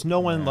in, but there's no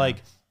one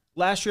like.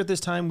 Last year at this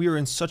time, we were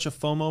in such a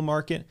FOMO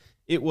market.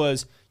 It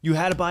was, you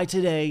had to buy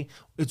today,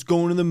 it's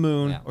going to the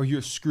moon, or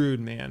you're screwed,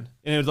 man.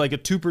 And it was like a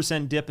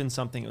 2% dip in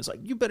something. It was like,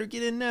 you better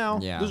get in now.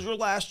 Yeah. This is your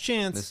last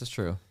chance. This is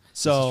true.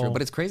 So, This is true.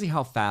 But it's crazy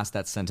how fast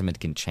that sentiment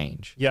can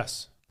change.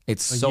 yes.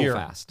 It's so year.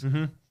 fast.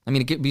 Mm-hmm. I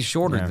mean, it could be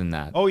shorter than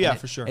that. Oh, yeah, And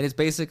for sure. And it's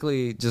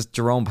basically just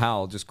Jerome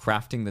Powell just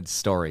crafting the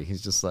story.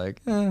 He's just like,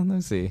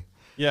 let's see.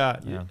 Yeah.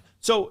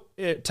 So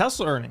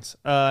Tesla earnings.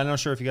 I'm not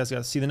sure if you guys got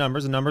to see the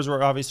numbers. The numbers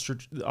were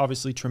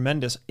obviously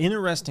tremendous.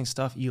 Interesting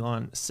stuff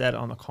Elon said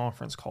on the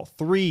conference call.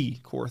 3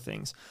 core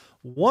things.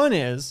 One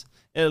is,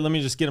 let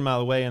me just get them out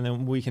of the way and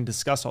then we can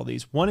discuss all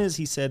these. One is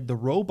he said the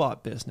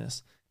robot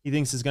business he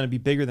thinks is going to be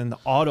bigger than the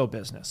auto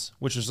business,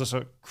 which is just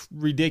a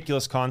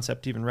ridiculous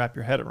concept to even wrap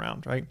your head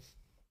around, right?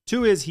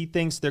 2 is he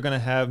thinks they're going to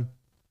have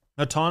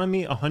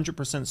autonomy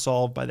 100%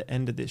 solved by the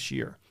end of this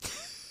year.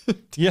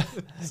 Yeah.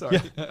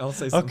 Sorry, I'll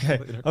say something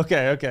later.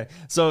 Okay.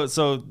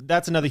 So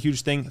that's another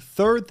huge thing.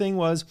 Third thing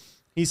was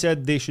he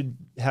said they should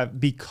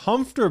be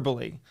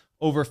comfortably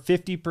over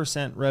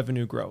 50%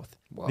 revenue growth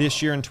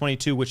this year in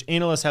 22, which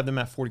analysts have them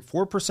at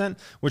 44%,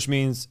 which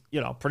means,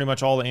 pretty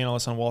much all the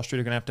analysts on Wall Street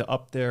are going to have to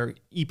up their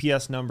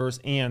EPS numbers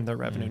and their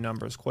revenue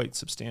numbers quite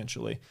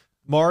substantially.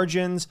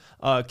 Margins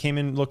came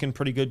in looking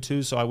pretty good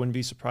too, so I wouldn't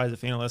be surprised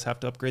if analysts have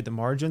to upgrade the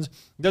margins.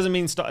 Doesn't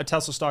mean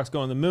Tesla stock's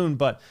going to the moon,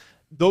 but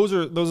those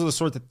are the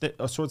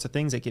sorts of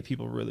things that get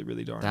people really,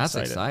 really darn That's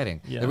excited.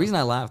 exciting. Yeah. The reason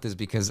I laughed is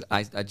because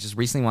I just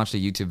recently watched a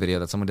YouTube video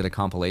that someone did a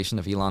compilation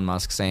of Elon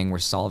Musk saying we're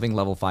solving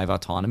level 5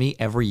 autonomy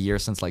every year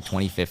since like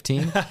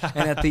 2015.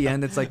 And at the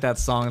end, it's like that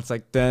song. It's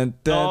like, dun,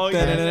 dun,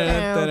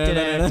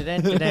 dun,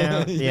 dun, dun,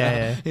 dun.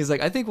 Yeah. He's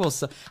like, I think we'll,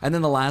 and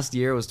then the last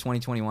year was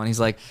 2021. He's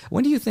like,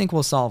 when do you think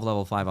we'll solve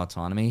level 5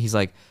 autonomy? He's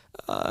like,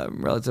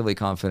 I'm relatively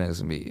confident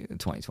it's going to be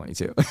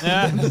 2022.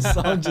 The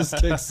song just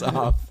kicks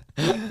off.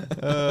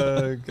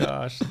 Oh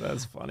gosh,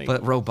 that's funny.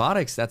 But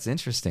robotics, that's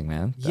interesting,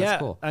 man. That's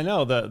cool. I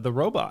know the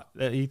robot.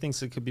 He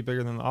thinks it could be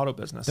bigger than the auto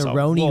business. The so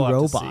Roni we'll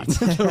have to robot.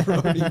 see.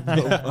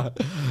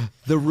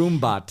 The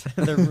Roombot.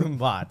 The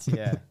Roombot,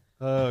 yeah.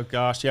 Oh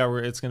gosh, yeah.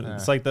 It's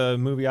like the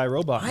movie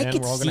iRobot, man.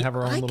 We're all gonna have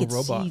our own little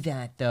robot. I could see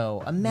that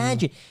though.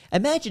 Imagine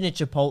at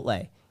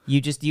Chipotle.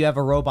 You have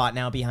a robot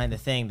now behind the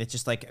thing that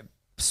just like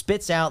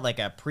spits out like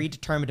a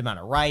predetermined amount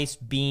of rice,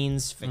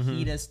 beans,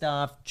 fajita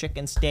stuff,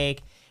 chicken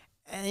steak,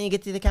 and then you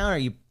get to the counter.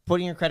 You put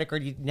in your credit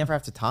card. You never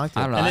have to talk to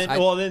it. I don't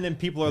know. And then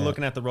people are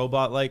looking at the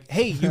robot like,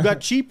 "Hey, you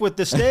got cheap with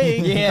the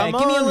steak. Yeah, Come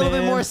give me a on, little bit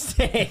man." more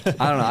steak. I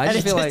don't know. I And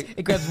just feel like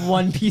it grabs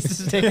one piece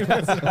of steak and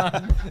passes it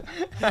on.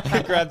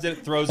 It grabs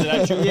it, throws it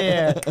at you.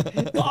 Yeah.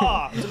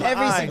 Ah, to my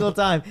Every eye. single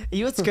time. You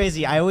know what's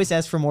crazy? I always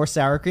ask for more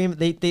sour cream.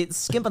 They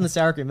skimp on the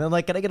sour cream. They're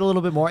like, can I get a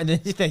little bit more? And then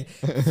the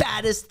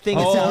fattest thing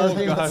of sour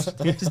cream, gosh.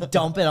 just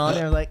dump it on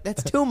there. Like,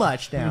 that's too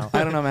much now.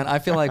 I don't know, man. I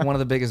feel like one of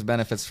the biggest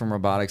benefits from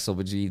robotics will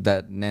be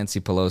that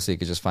Nancy Pelosi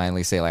could just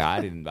finally say, like,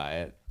 I didn't buy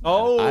it.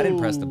 Oh. I didn't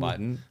press the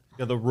button.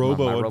 Yeah, the My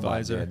robo robot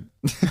advisor.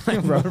 did. My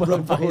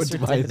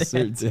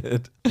robo-advisor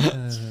did.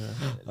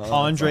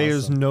 Andre,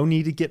 there's no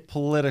need to get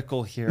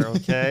political here,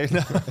 okay?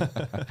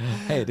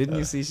 Hey, didn't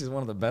you see she's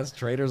one of the best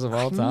traders of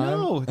all time?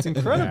 No, it's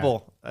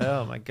incredible.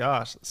 Oh my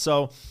gosh.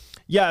 So,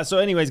 yeah. So,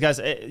 anyways, guys,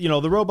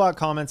 the robot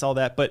comments, all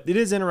that, but it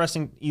is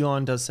interesting.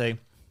 Elon does say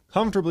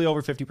comfortably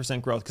over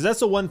 50% growth, because that's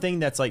the one thing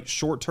that's like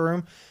short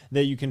term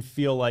that you can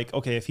feel like,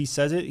 okay, if he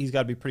says it, he's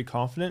got to be pretty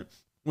confident.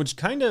 Which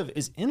kind of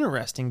is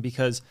interesting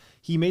because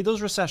he made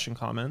those recession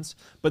comments,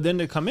 but then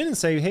to come in and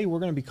say, hey, we're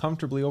going to be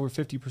comfortably over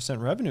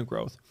 50% revenue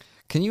growth.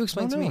 Can you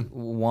explain to me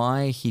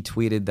why he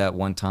tweeted that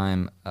one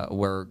time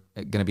we're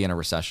going to be in a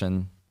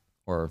recession?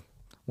 Or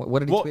what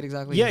did he tweet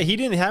exactly? Yeah, he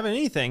didn't have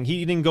anything.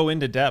 He didn't go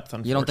into depth,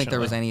 unfortunately. You don't think there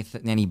was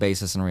any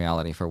basis in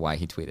reality for why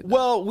he tweeted that?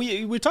 Well,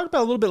 we talked about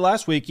it a little bit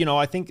last week.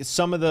 I think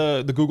some of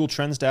the Google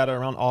Trends data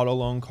around auto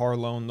loan, car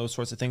loan, those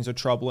sorts of things are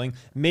troubling.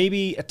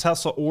 Maybe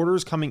Tesla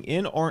orders coming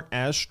in aren't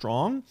as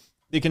strong.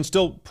 They can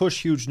still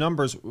push huge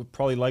numbers,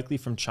 probably likely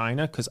from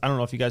China, because I don't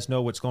know if you guys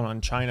know what's going on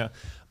in China,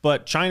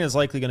 but China is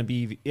likely going to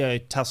be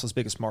Tesla's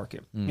biggest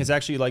market. It's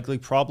actually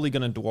probably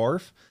going to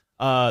dwarf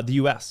the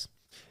U.S.,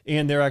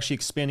 and they're actually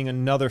expanding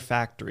another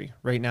factory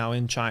right now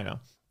in China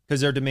because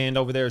their demand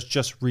over there is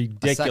just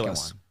ridiculous. A second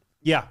one.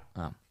 Yeah.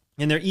 Oh.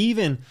 And they're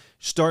even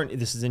starting,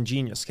 this is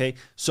ingenious, okay?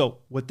 So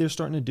what they're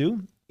starting to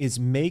do is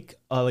make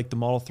like the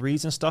Model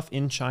 3s and stuff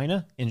in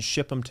China and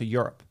ship them to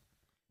Europe.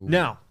 Ooh.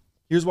 Now,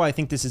 here's why I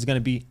think this is going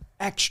to be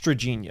extra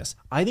genius.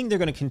 I think they're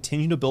going to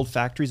continue to build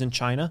factories in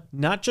China,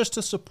 not just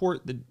to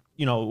support the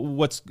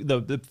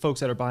folks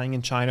that are buying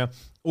in China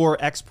or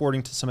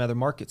exporting to some other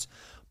markets.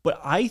 But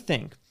I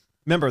think,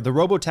 remember, the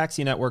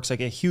robo-taxi network's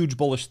like a huge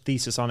bullish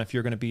thesis on if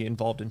you're going to be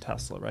involved in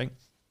Tesla, right?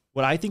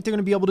 What I think they're going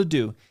to be able to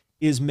do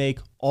is make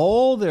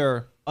all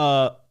their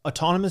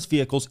autonomous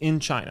vehicles in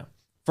China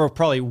for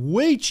probably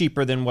way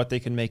cheaper than what they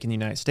can make in the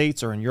United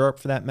States or in Europe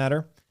for that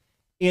matter,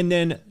 and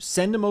then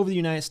send them over the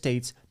United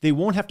States. They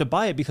won't have to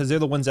buy it because they're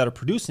the ones that are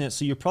producing it,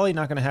 so you're probably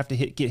not going to have to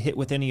get hit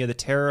with any of the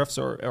tariffs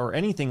or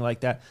anything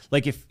like that.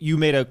 Like if you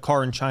made a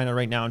car in China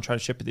right now and try to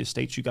ship it to the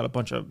States, you got a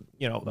bunch of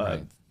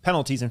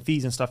penalties and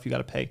fees and stuff you got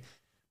to pay.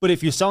 But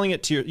if you're selling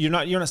it to you're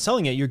not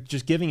selling it, you're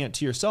just giving it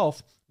to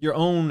yourself, your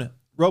own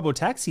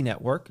robo-taxi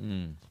network,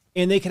 and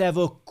they could have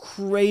a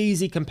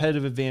crazy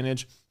competitive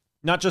advantage,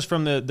 not just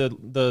from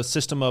the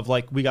system of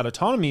like we got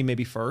autonomy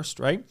maybe first,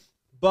 right?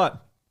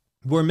 But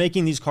we're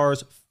making these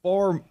cars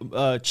far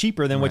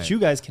cheaper than what you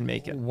guys can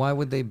make it. Why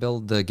would they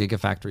build the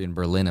Gigafactory in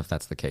Berlin if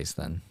that's the case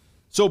then?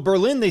 So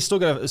Berlin, they still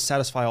got to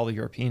satisfy all the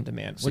European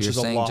demand, So which you're is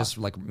a saying lot. just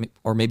like,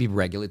 or maybe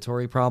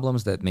regulatory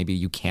problems that maybe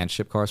you can't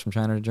ship cars from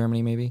China to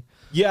Germany, maybe?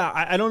 Yeah,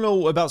 I don't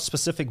know about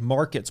specific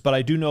markets, but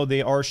I do know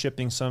they are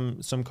shipping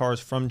some cars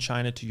from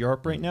China to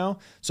Europe right now.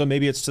 So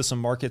maybe it's to some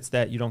markets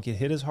that you don't get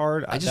hit as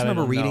hard. I just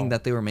remember reading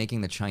that they were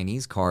making the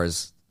Chinese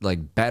cars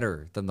like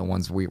better than the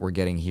ones we're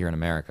getting here in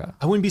America.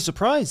 I wouldn't be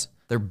surprised.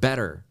 They're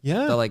better.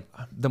 Yeah. They're like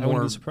the I wouldn't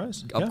more be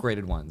surprised. Yeah.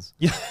 upgraded ones.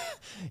 Yeah.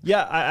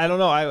 Yeah, I don't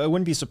know. I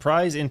wouldn't be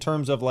surprised in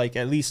terms of like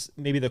at least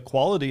maybe the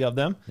quality of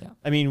them. Yeah.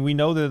 I mean, we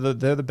know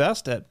they're the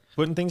best at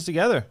putting things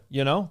together.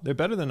 They're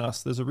better than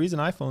us. There's a reason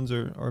iPhones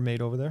are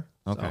made over there.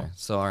 Okay.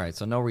 So all right.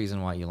 So no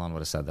reason why Elon would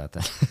have said that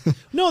then.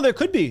 No, there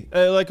could be.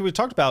 Like we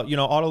talked about,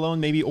 auto loan,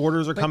 maybe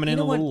orders are coming in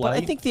a little But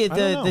light. I think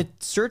the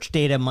search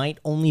data might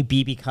only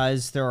be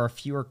because there are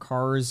fewer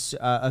cars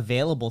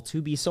available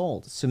to be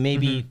sold. So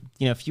maybe,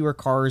 fewer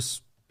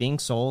cars being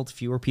sold,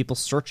 fewer people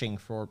searching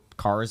for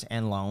cars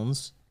and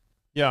loans.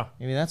 Yeah.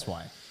 Maybe that's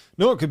why.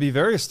 No, it could be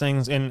various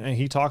things. And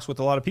he talks with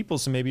a lot of people.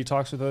 So maybe he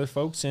talks with other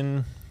folks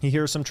and he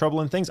hears some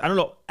troubling things. I don't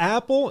know.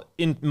 Apple,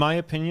 in my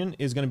opinion,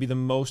 is going to be the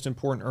most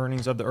important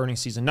earnings of the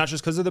earnings season, not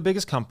just because they're the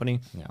biggest company,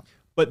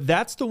 but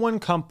that's the one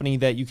company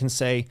that you can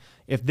say,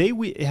 if they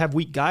have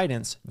weak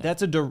guidance,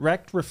 that's a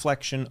direct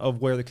reflection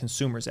of where the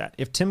consumer's at.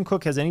 If Tim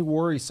Cook has any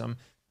worrisome,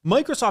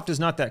 Microsoft is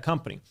not that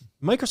company.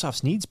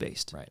 Microsoft's needs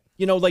based. Right.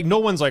 You know, like no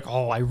one's like,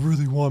 oh, I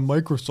really want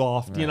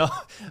Microsoft, you know.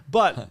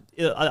 But an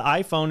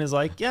iPhone is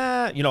like,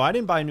 yeah, you know, I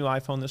didn't buy a new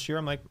iPhone this year.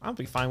 I'm like, I'll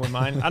be fine with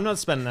mine. I'm not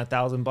spending that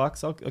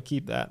 $1,000. I'll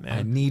keep that, man.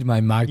 I need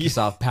my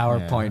Microsoft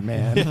PowerPoint,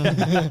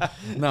 man.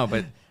 No,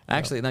 but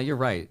actually, no, you're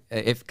right.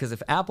 Because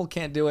if Apple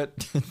can't do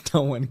it,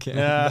 no one can.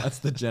 Yeah. That's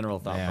the general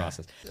thought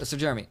process. So,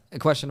 Jeremy, a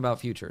question about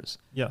futures.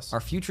 Yes.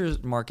 Are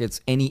futures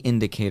markets any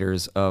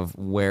indicators of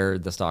where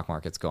the stock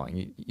market's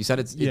going? You said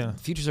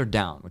futures are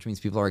down, which means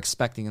people are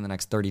expecting in the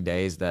next 30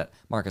 days that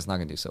market's not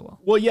going to do so well.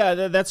 Well,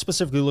 yeah, that's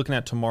specifically looking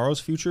at tomorrow's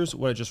futures,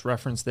 what I just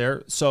referenced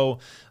there. So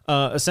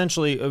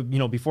essentially, you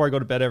know, before I go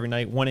to bed every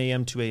night, 1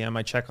 a.m., 2 a.m.,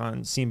 I check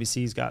on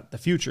CNBC's got the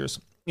futures.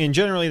 And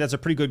generally, that's a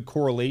pretty good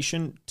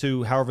correlation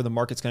to however the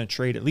market's going to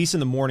trade, at least in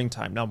the morning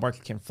time. Now,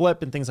 market can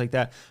flip and things like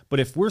that.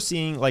 But if we're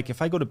seeing, like,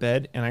 if I go to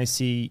bed and I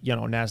see, you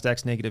know,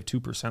 NASDAQ's negative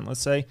 2%,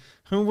 let's say,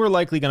 we're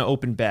likely going to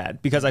open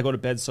bad because I go to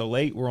bed so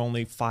late. We're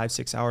only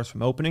 5-6 hours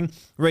from opening.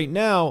 Right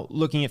now,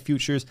 looking at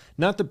futures,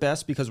 not the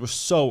best because we're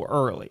so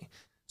early.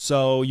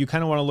 So you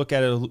kind of want to look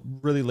at it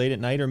really late at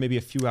night or maybe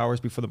a few hours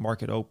before the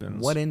market opens.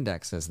 What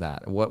index is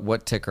that?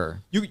 What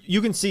ticker?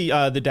 You can see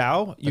the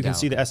Dow. You can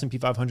see the okay. S&P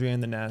 500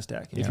 and the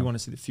NASDAQ if you want to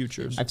see the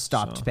futures. I've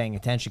stopped paying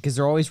attention because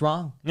they're always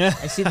wrong. I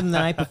see them the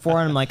night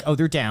before and I'm like, oh,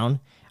 they're down.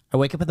 I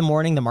wake up in the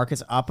morning, the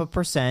market's up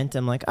 1%.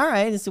 I'm like, all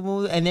right,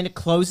 and then it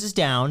closes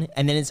down,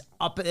 and then it's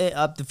up.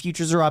 The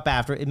futures are up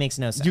after. It makes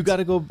no sense. You got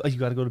to go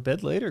to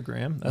bed later,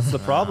 Graham. That's the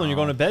problem. You're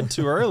going to bed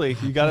too early.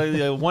 You got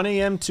to 1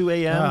 a.m., 2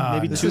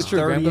 a.m., maybe 2:30 This is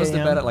true. Graham goes to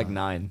a.m. bed at like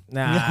 9.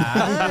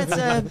 Nah,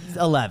 it's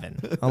 11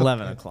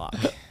 o'clock.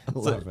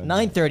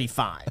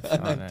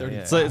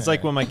 9:35. It's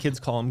like when my kids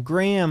call him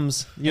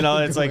Grams. You know,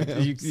 it's like,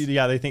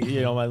 they think,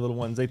 you know, my little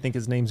ones, they think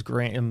his name's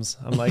Grams.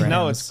 I'm like,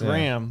 no, it's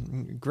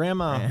Graham.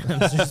 Grandma.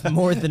 There's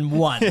more than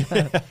one.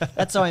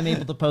 That's how I'm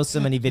able to post so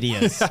many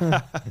videos.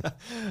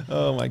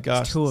 Oh my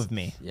gosh. It's 2 of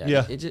me.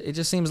 Yeah. It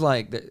just seems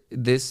like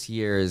this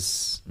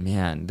year's,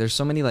 man, there's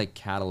so many like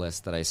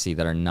catalysts that I see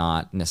that are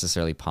not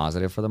necessarily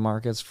positive for the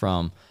markets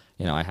from,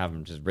 you know, I have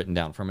them just written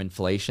down from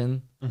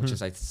inflation, which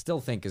is I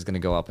still think is going to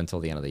go up until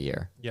the end of the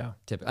year. Yeah.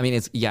 I mean,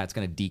 it's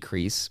going to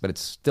decrease, but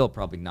it's still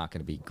probably not going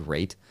to be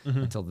great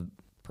until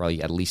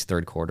probably at least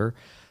third quarter.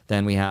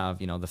 Then we have,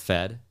 you know, the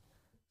Fed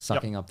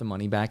sucking up the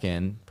money back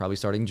in, probably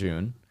starting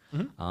June.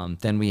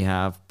 Then we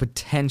have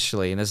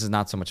potentially, and this is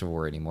not so much of a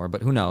worry anymore,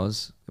 but who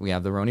knows? We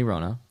have the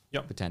Rona,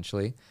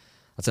 potentially.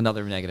 That's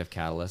another negative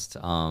catalyst.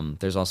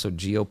 There's also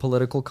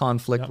geopolitical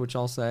conflict, which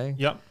I'll say.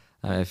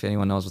 If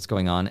anyone knows what's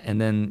going on.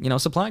 And then, you know,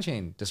 supply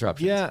chain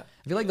disruptions. Yeah.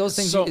 I feel like those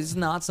things is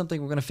not something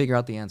we're going to figure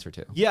out the answer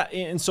to. Yeah.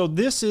 And so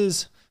this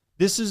is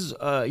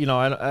you know,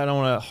 I don't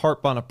want to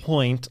harp on a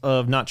point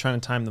of not trying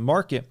to time the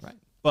market. Right.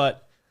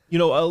 But, you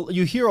know,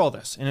 you hear all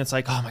this and it's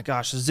like, oh my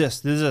gosh, this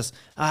is this.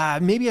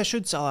 Maybe I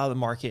should sell out of the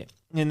market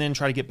and then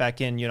try to get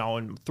back in, you know,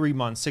 in 3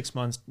 months, 6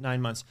 months,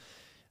 9 months.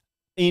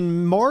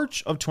 In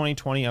March of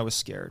 2020, I was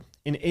scared.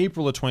 In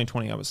April of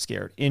 2020, I was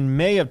scared. In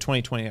May of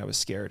 2020, I was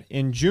scared.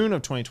 In June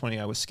of 2020,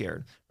 I was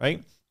scared,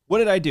 right? What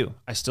did I do?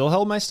 I still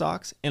held my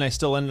stocks, and I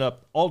still ended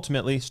up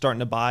ultimately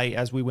starting to buy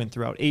as we went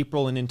throughout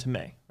April and into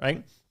May,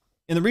 right?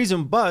 And the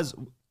reason was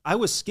I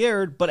was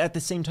scared, but at the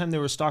same time,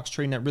 there were stocks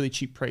trading at really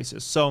cheap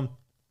prices. So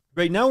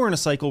right now, we're in a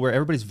cycle where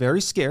everybody's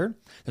very scared.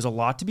 There's a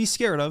lot to be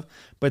scared of.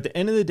 But at the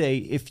end of the day,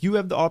 if you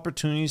have the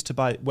opportunities to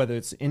buy, whether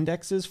it's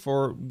indexes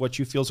for what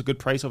you feel is a good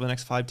price over the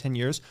next 5-10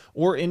 years,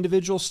 or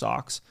individual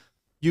stocks,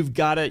 you've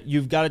got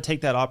to take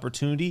that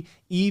opportunity,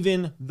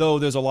 even though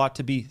there's a lot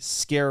to be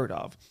scared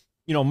of.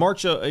 You know,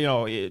 March,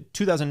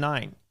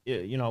 2009,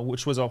 you know,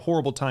 which was a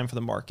horrible time for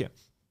the market.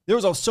 There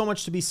was so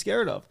much to be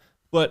scared of.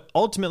 But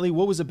ultimately,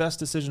 what was the best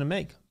decision to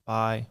make?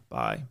 Buy.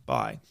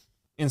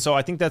 And so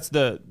I think that's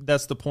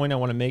the point I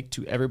want to make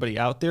to everybody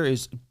out there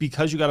is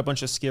because you got a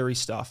bunch of scary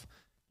stuff,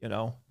 you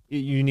know,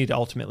 you need to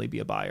ultimately be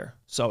a buyer.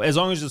 So as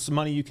long as it's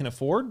money you can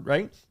afford,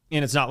 right?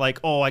 And it's not like,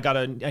 oh, I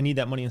need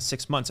that money in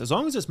 6 months. As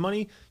long as it's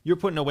money you're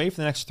putting away for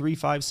the next 3,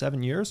 5,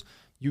 7 years,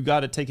 you got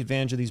to take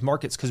advantage of these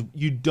markets because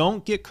you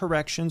don't get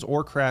corrections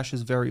or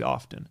crashes very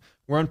often.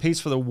 We're on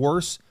pace for the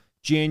worst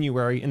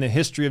January in the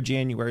history of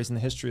Januaries in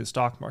the history of the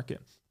stock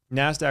market.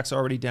 NASDAQ's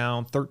already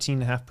down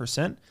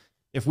 13.5%.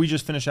 If we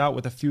just finish out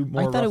with a few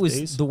more rough days. I thought it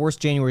was the worst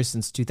January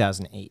since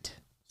 2008.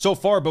 So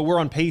far, but we're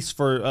on pace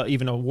for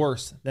even a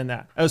worse than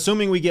that.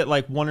 Assuming we get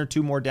like 1 or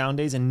 2 more down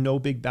days and no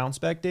big bounce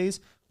back days,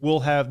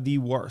 we'll have the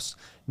worst.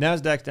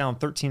 NASDAQ down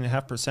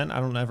 13.5%. I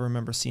don't ever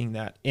remember seeing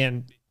that.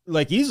 And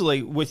like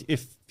easily,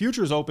 if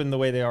futures open the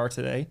way they are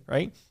today,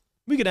 right,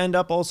 we could end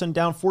up all of a sudden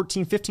down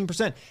 14,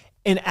 15%.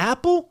 And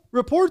Apple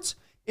reports,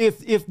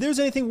 if there's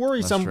anything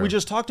worrisome, we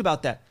just talked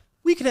about that.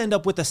 We could end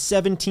up with a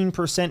 17%,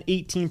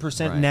 18%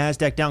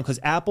 NASDAQ down because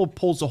Apple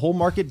pulls the whole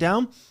market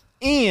down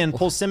and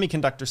pulls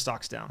semiconductor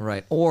stocks down.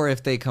 Right. Or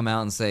if they come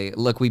out and say,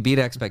 look, we beat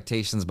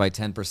expectations by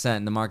 10%,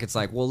 and the market's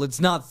like, well, it's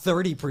not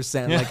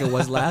 30% like it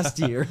was last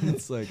year.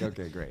 It's like,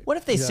 okay, great. What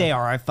if they say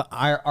our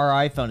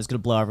iPhone is going to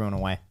blow everyone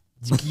away?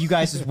 You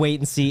guys just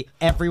wait and see.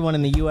 Everyone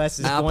in the U.S.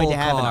 is Apple going to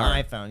have car.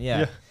 an iPhone.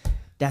 Yeah.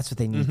 That's what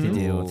they need to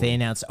do. If they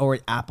announce, or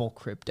Apple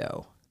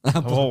crypto.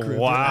 Oh,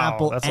 wow.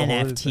 Apple That's a whole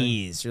other thing.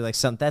 NFTs. You're like,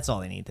 that's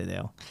all they need to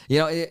do. You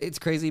know, it's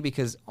crazy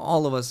because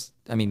all of us,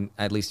 I mean,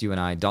 at least you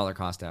and I, dollar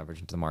cost average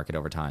into the market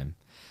over time.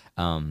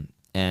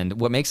 And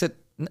what makes it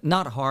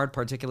not hard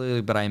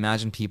particularly, but I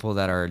imagine people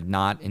that are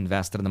not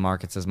invested in the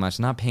markets as much,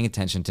 not paying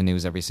attention to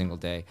news every single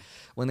day,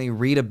 when they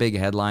read a big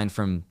headline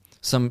from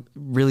some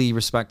really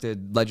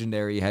respected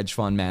legendary hedge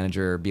fund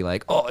manager be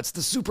like, oh, it's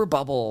the super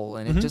bubble,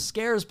 and it just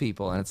scares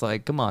people. And it's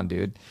like, come on,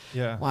 dude.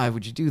 Yeah. Why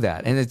would you do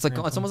that? And it's like,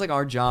 it's almost like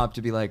our job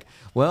to be like,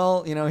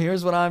 well, you know,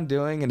 here's what I'm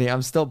doing, and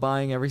I'm still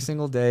buying every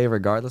single day,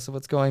 regardless of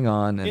what's going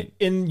on.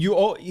 And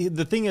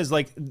The thing is,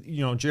 like,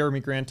 you know, Jeremy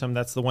Grantham,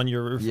 that's the one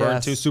you're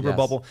referring to, super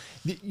bubble.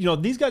 You know,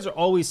 these guys are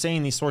always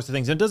saying these sorts of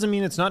things. It doesn't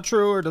mean it's not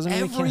true, or it doesn't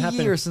mean it can't happen.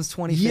 Every year since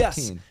 2015.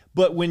 Yes.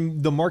 But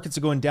when the markets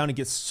are going down, it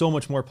gets so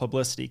much more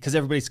publicity because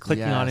everybody's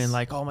clicking on it and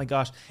like, oh my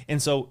gosh.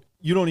 And so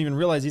you don't even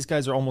realize these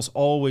guys are almost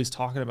always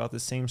talking about the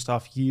same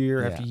stuff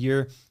year after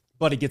year.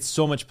 But it gets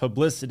so much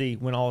publicity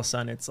when all of a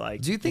sudden it's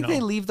like. Do you think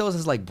they leave those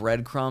as like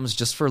breadcrumbs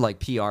just for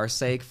like PR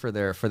sake for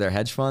their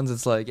hedge funds?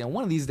 It's like, you know,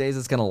 one of these days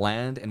it's going to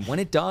land, and when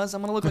it does,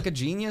 I'm going to look like a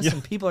genius,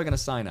 and people are going to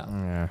sign up.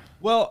 Yeah.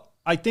 Well,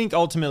 I think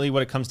ultimately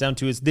what it comes down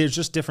to is there's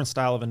just different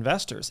style of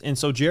investors. And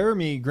so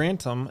Jeremy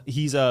Grantham,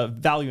 he's a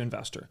value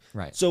investor.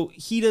 Right. So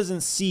he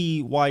doesn't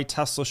see why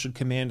Tesla should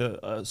command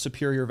a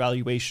superior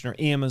valuation, or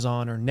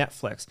Amazon or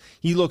Netflix.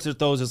 He looks at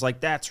those as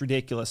like, that's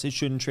ridiculous. It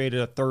shouldn't trade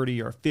at a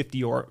 30 or a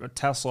 50 or a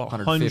Tesla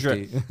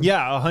 100.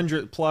 Yeah,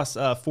 100 plus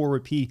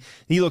forward P.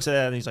 He looks at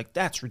that and he's like,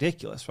 that's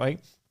ridiculous, right?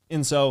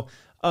 And so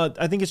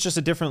I think it's just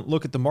a different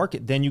look at the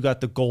market. Then you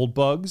got the gold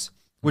bugs,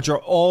 which are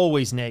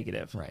always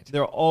negative. Right.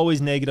 They're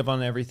always negative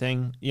on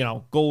everything, you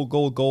know,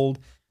 gold.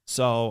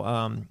 So,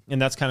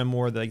 and that's kind of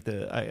more like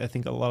I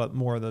think a lot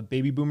more of the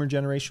baby boomer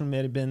generation may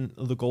have been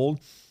the gold.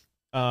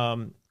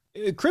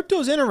 Crypto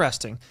is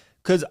interesting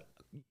because,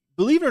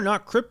 believe it or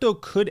not, crypto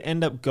could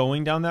end up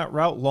going down that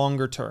route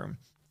longer term.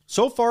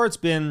 So far, it's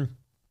been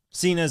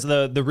seen as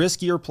the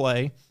riskier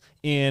play,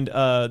 and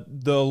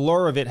the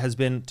lure of it has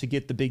been to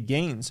get the big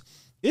gains.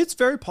 It's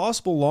very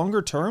possible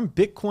longer term,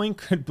 Bitcoin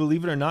could,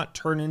 believe it or not,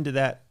 turn into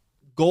that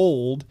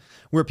gold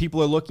where people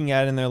are looking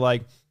at it and they're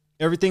like,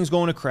 everything's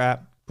going to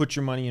crap. Put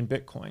your money in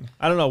Bitcoin.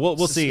 I don't know.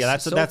 We'll see.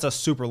 That's a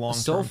super long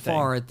term So thing.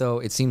 far, though,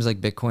 it seems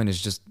like Bitcoin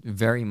is just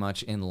very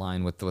much in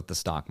line with what the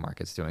stock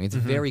market's doing. It's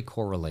very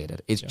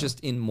correlated. It's just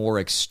in more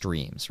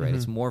extremes, right?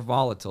 It's more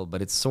volatile, but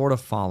it's sort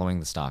of following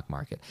the stock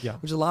market,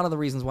 which is a lot of the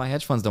reasons why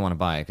hedge funds don't want to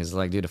buy it. Because,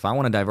 like, dude, if I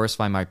want to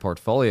diversify my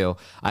portfolio,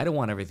 I don't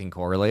want everything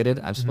correlated.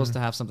 I'm supposed to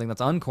have something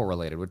that's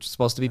uncorrelated, which is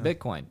supposed to be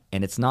Bitcoin,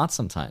 and it's not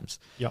sometimes.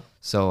 Yeah.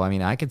 So, I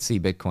mean, I could see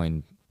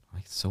Bitcoin.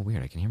 It's so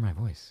weird. I can hear my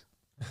voice.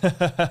 Do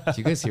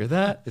you guys hear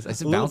that? Is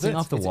it bouncing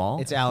off the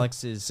wall? It's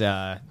Alex's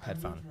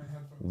headphone.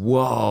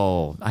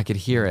 Whoa, I could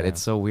hear it.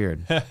 It's so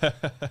weird.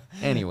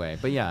 Anyway,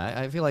 but yeah,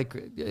 I feel like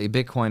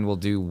Bitcoin will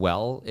do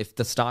well. If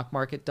the stock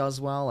market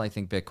does well, I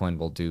think Bitcoin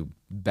will do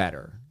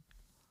better.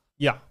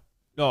 Yeah.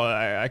 No,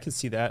 I can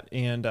see that.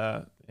 And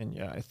yeah,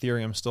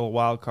 Ethereum's still a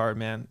wild card,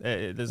 man.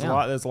 There's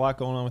a lot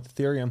going on with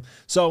Ethereum.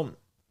 So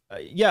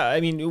yeah,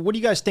 I mean, what do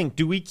you guys think?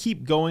 Do we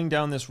keep going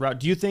down this route?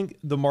 Do you think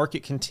the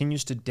market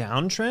continues to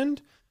downtrend?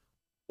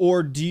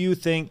 Or do you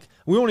think,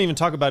 we won't even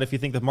talk about if you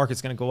think the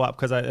market's going to go up,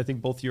 because I think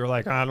both of you are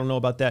like, I don't know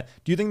about that.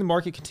 Do you think the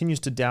market continues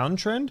to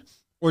downtrend?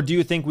 Or do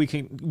you think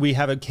we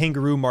have a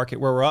kangaroo market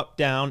where we're up,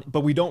 down,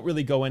 but we don't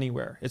really go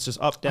anywhere? It's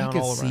just up, down,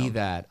 all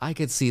around. I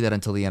could see that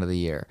until the end of the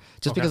year.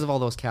 Just because of all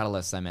those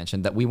catalysts I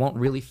mentioned that we won't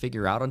really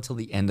figure out until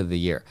the end of the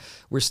year.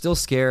 We're still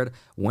scared.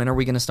 When are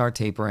we going to start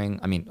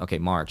tapering? I mean, okay,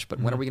 March, but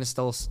when are we going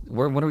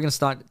to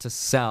start to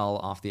sell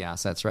off the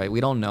assets, right?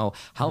 We don't know.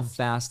 How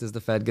fast is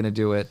the Fed going to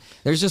do it?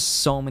 There's just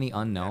so many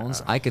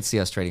unknowns. I could see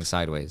us trading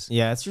sideways.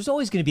 Yeah, there's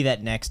always going to be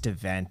that next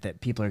event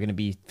that people are going to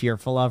be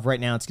fearful of. Right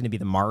now, it's going to be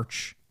the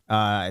March.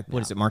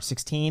 What is it, March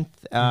 16th?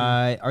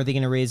 Are they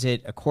going to raise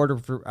it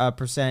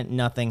 0.25%?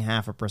 Nothing,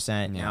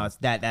 0.5%. Now it's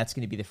that's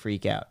going to be the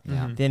freak out.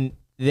 Then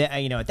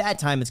at that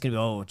time it's going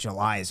to be,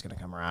 July is going to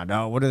come around.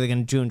 Oh, what are they going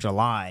to do in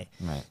July?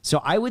 Right.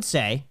 So I would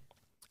say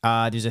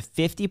there's a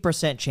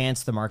 50%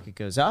 chance the market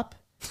goes up.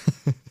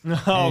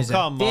 Oh,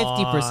 come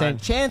on.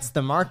 50% chance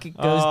the market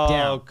goes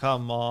down. Oh,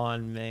 come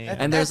on, man.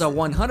 And there's a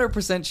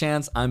 100%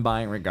 chance I'm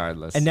buying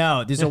regardless. And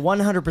no, there's a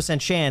 100%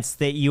 chance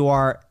that you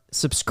are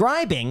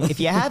subscribing,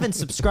 if you haven't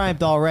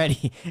subscribed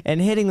already,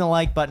 and hitting the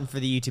like button for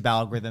the YouTube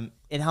algorithm.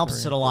 It helps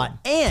us out a lot.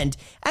 And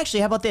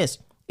actually, how about this?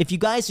 If you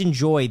guys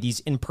enjoy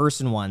these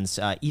in-person ones,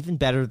 even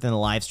better than the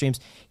live streams,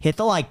 hit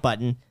the like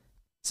button,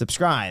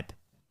 subscribe,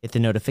 hit the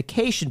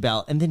notification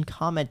bell, and then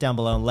comment down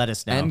below and let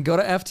us know. And go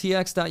to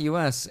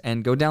ftx.us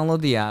and go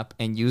download the app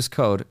and use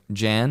code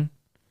JAN.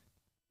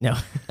 No.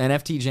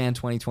 NFTJAN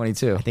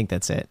 2022. I think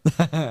that's it.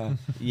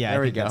 Yeah, There I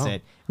we think that's go.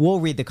 it.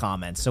 We'll read the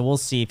comments, so we'll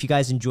see. If you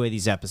guys enjoy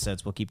these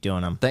episodes, we'll keep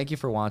doing them. Thank you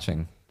for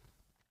watching.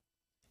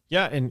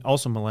 Yeah, and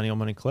also Millennial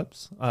Money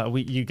Clips.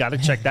 You got to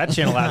check that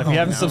channel out if you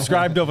haven't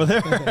subscribed over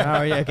there.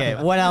 Oh, yeah, okay.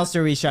 What else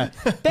are we showing?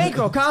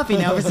 Bankroll Coffee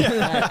now.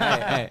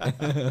 Hey.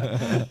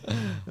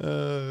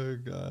 Oh,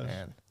 God.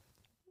 Man.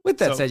 With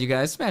that said, you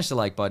guys, smash the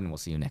like button. We'll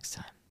see you next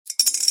time.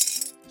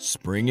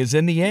 Spring is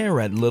in the air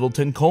at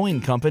Littleton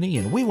Coin Company,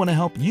 and we want to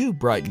help you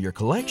brighten your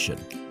collection.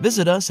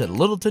 Visit us at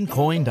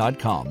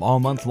littletoncoin.com all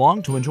month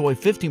long to enjoy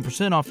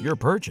 15% off your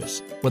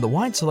purchase. With a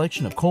wide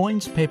selection of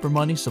coins, paper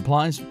money,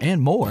 supplies,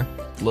 and more,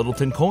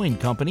 Littleton Coin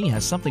Company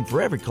has something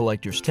for every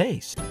collector's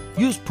taste.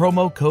 Use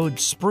promo code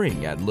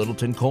SPRING at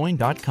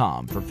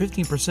littletoncoin.com for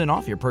 15%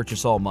 off your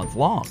purchase all month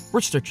long.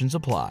 Restrictions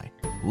apply.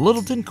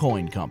 Littleton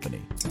Coin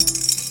Company.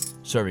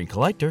 Serving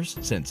collectors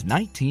since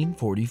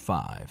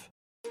 1945.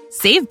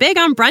 Save big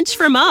on brunch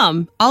for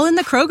mom, all in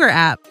the Kroger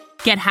app.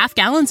 Get half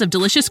gallons of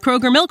delicious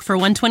Kroger milk for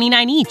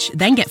 $1.29 each.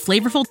 Then get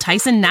flavorful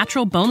Tyson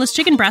natural boneless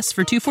chicken breasts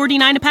for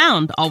 $2.49 a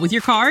pound, all with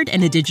your card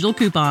and a digital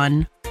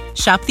coupon.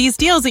 Shop these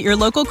deals at your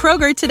local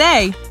Kroger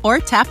today, or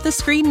tap the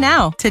screen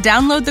now to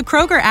download the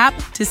Kroger app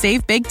to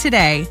save big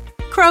today.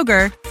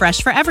 Kroger,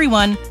 fresh for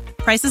everyone.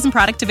 Prices and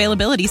product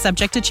availability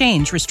subject to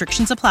change.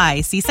 Restrictions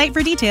apply. See site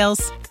for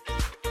details.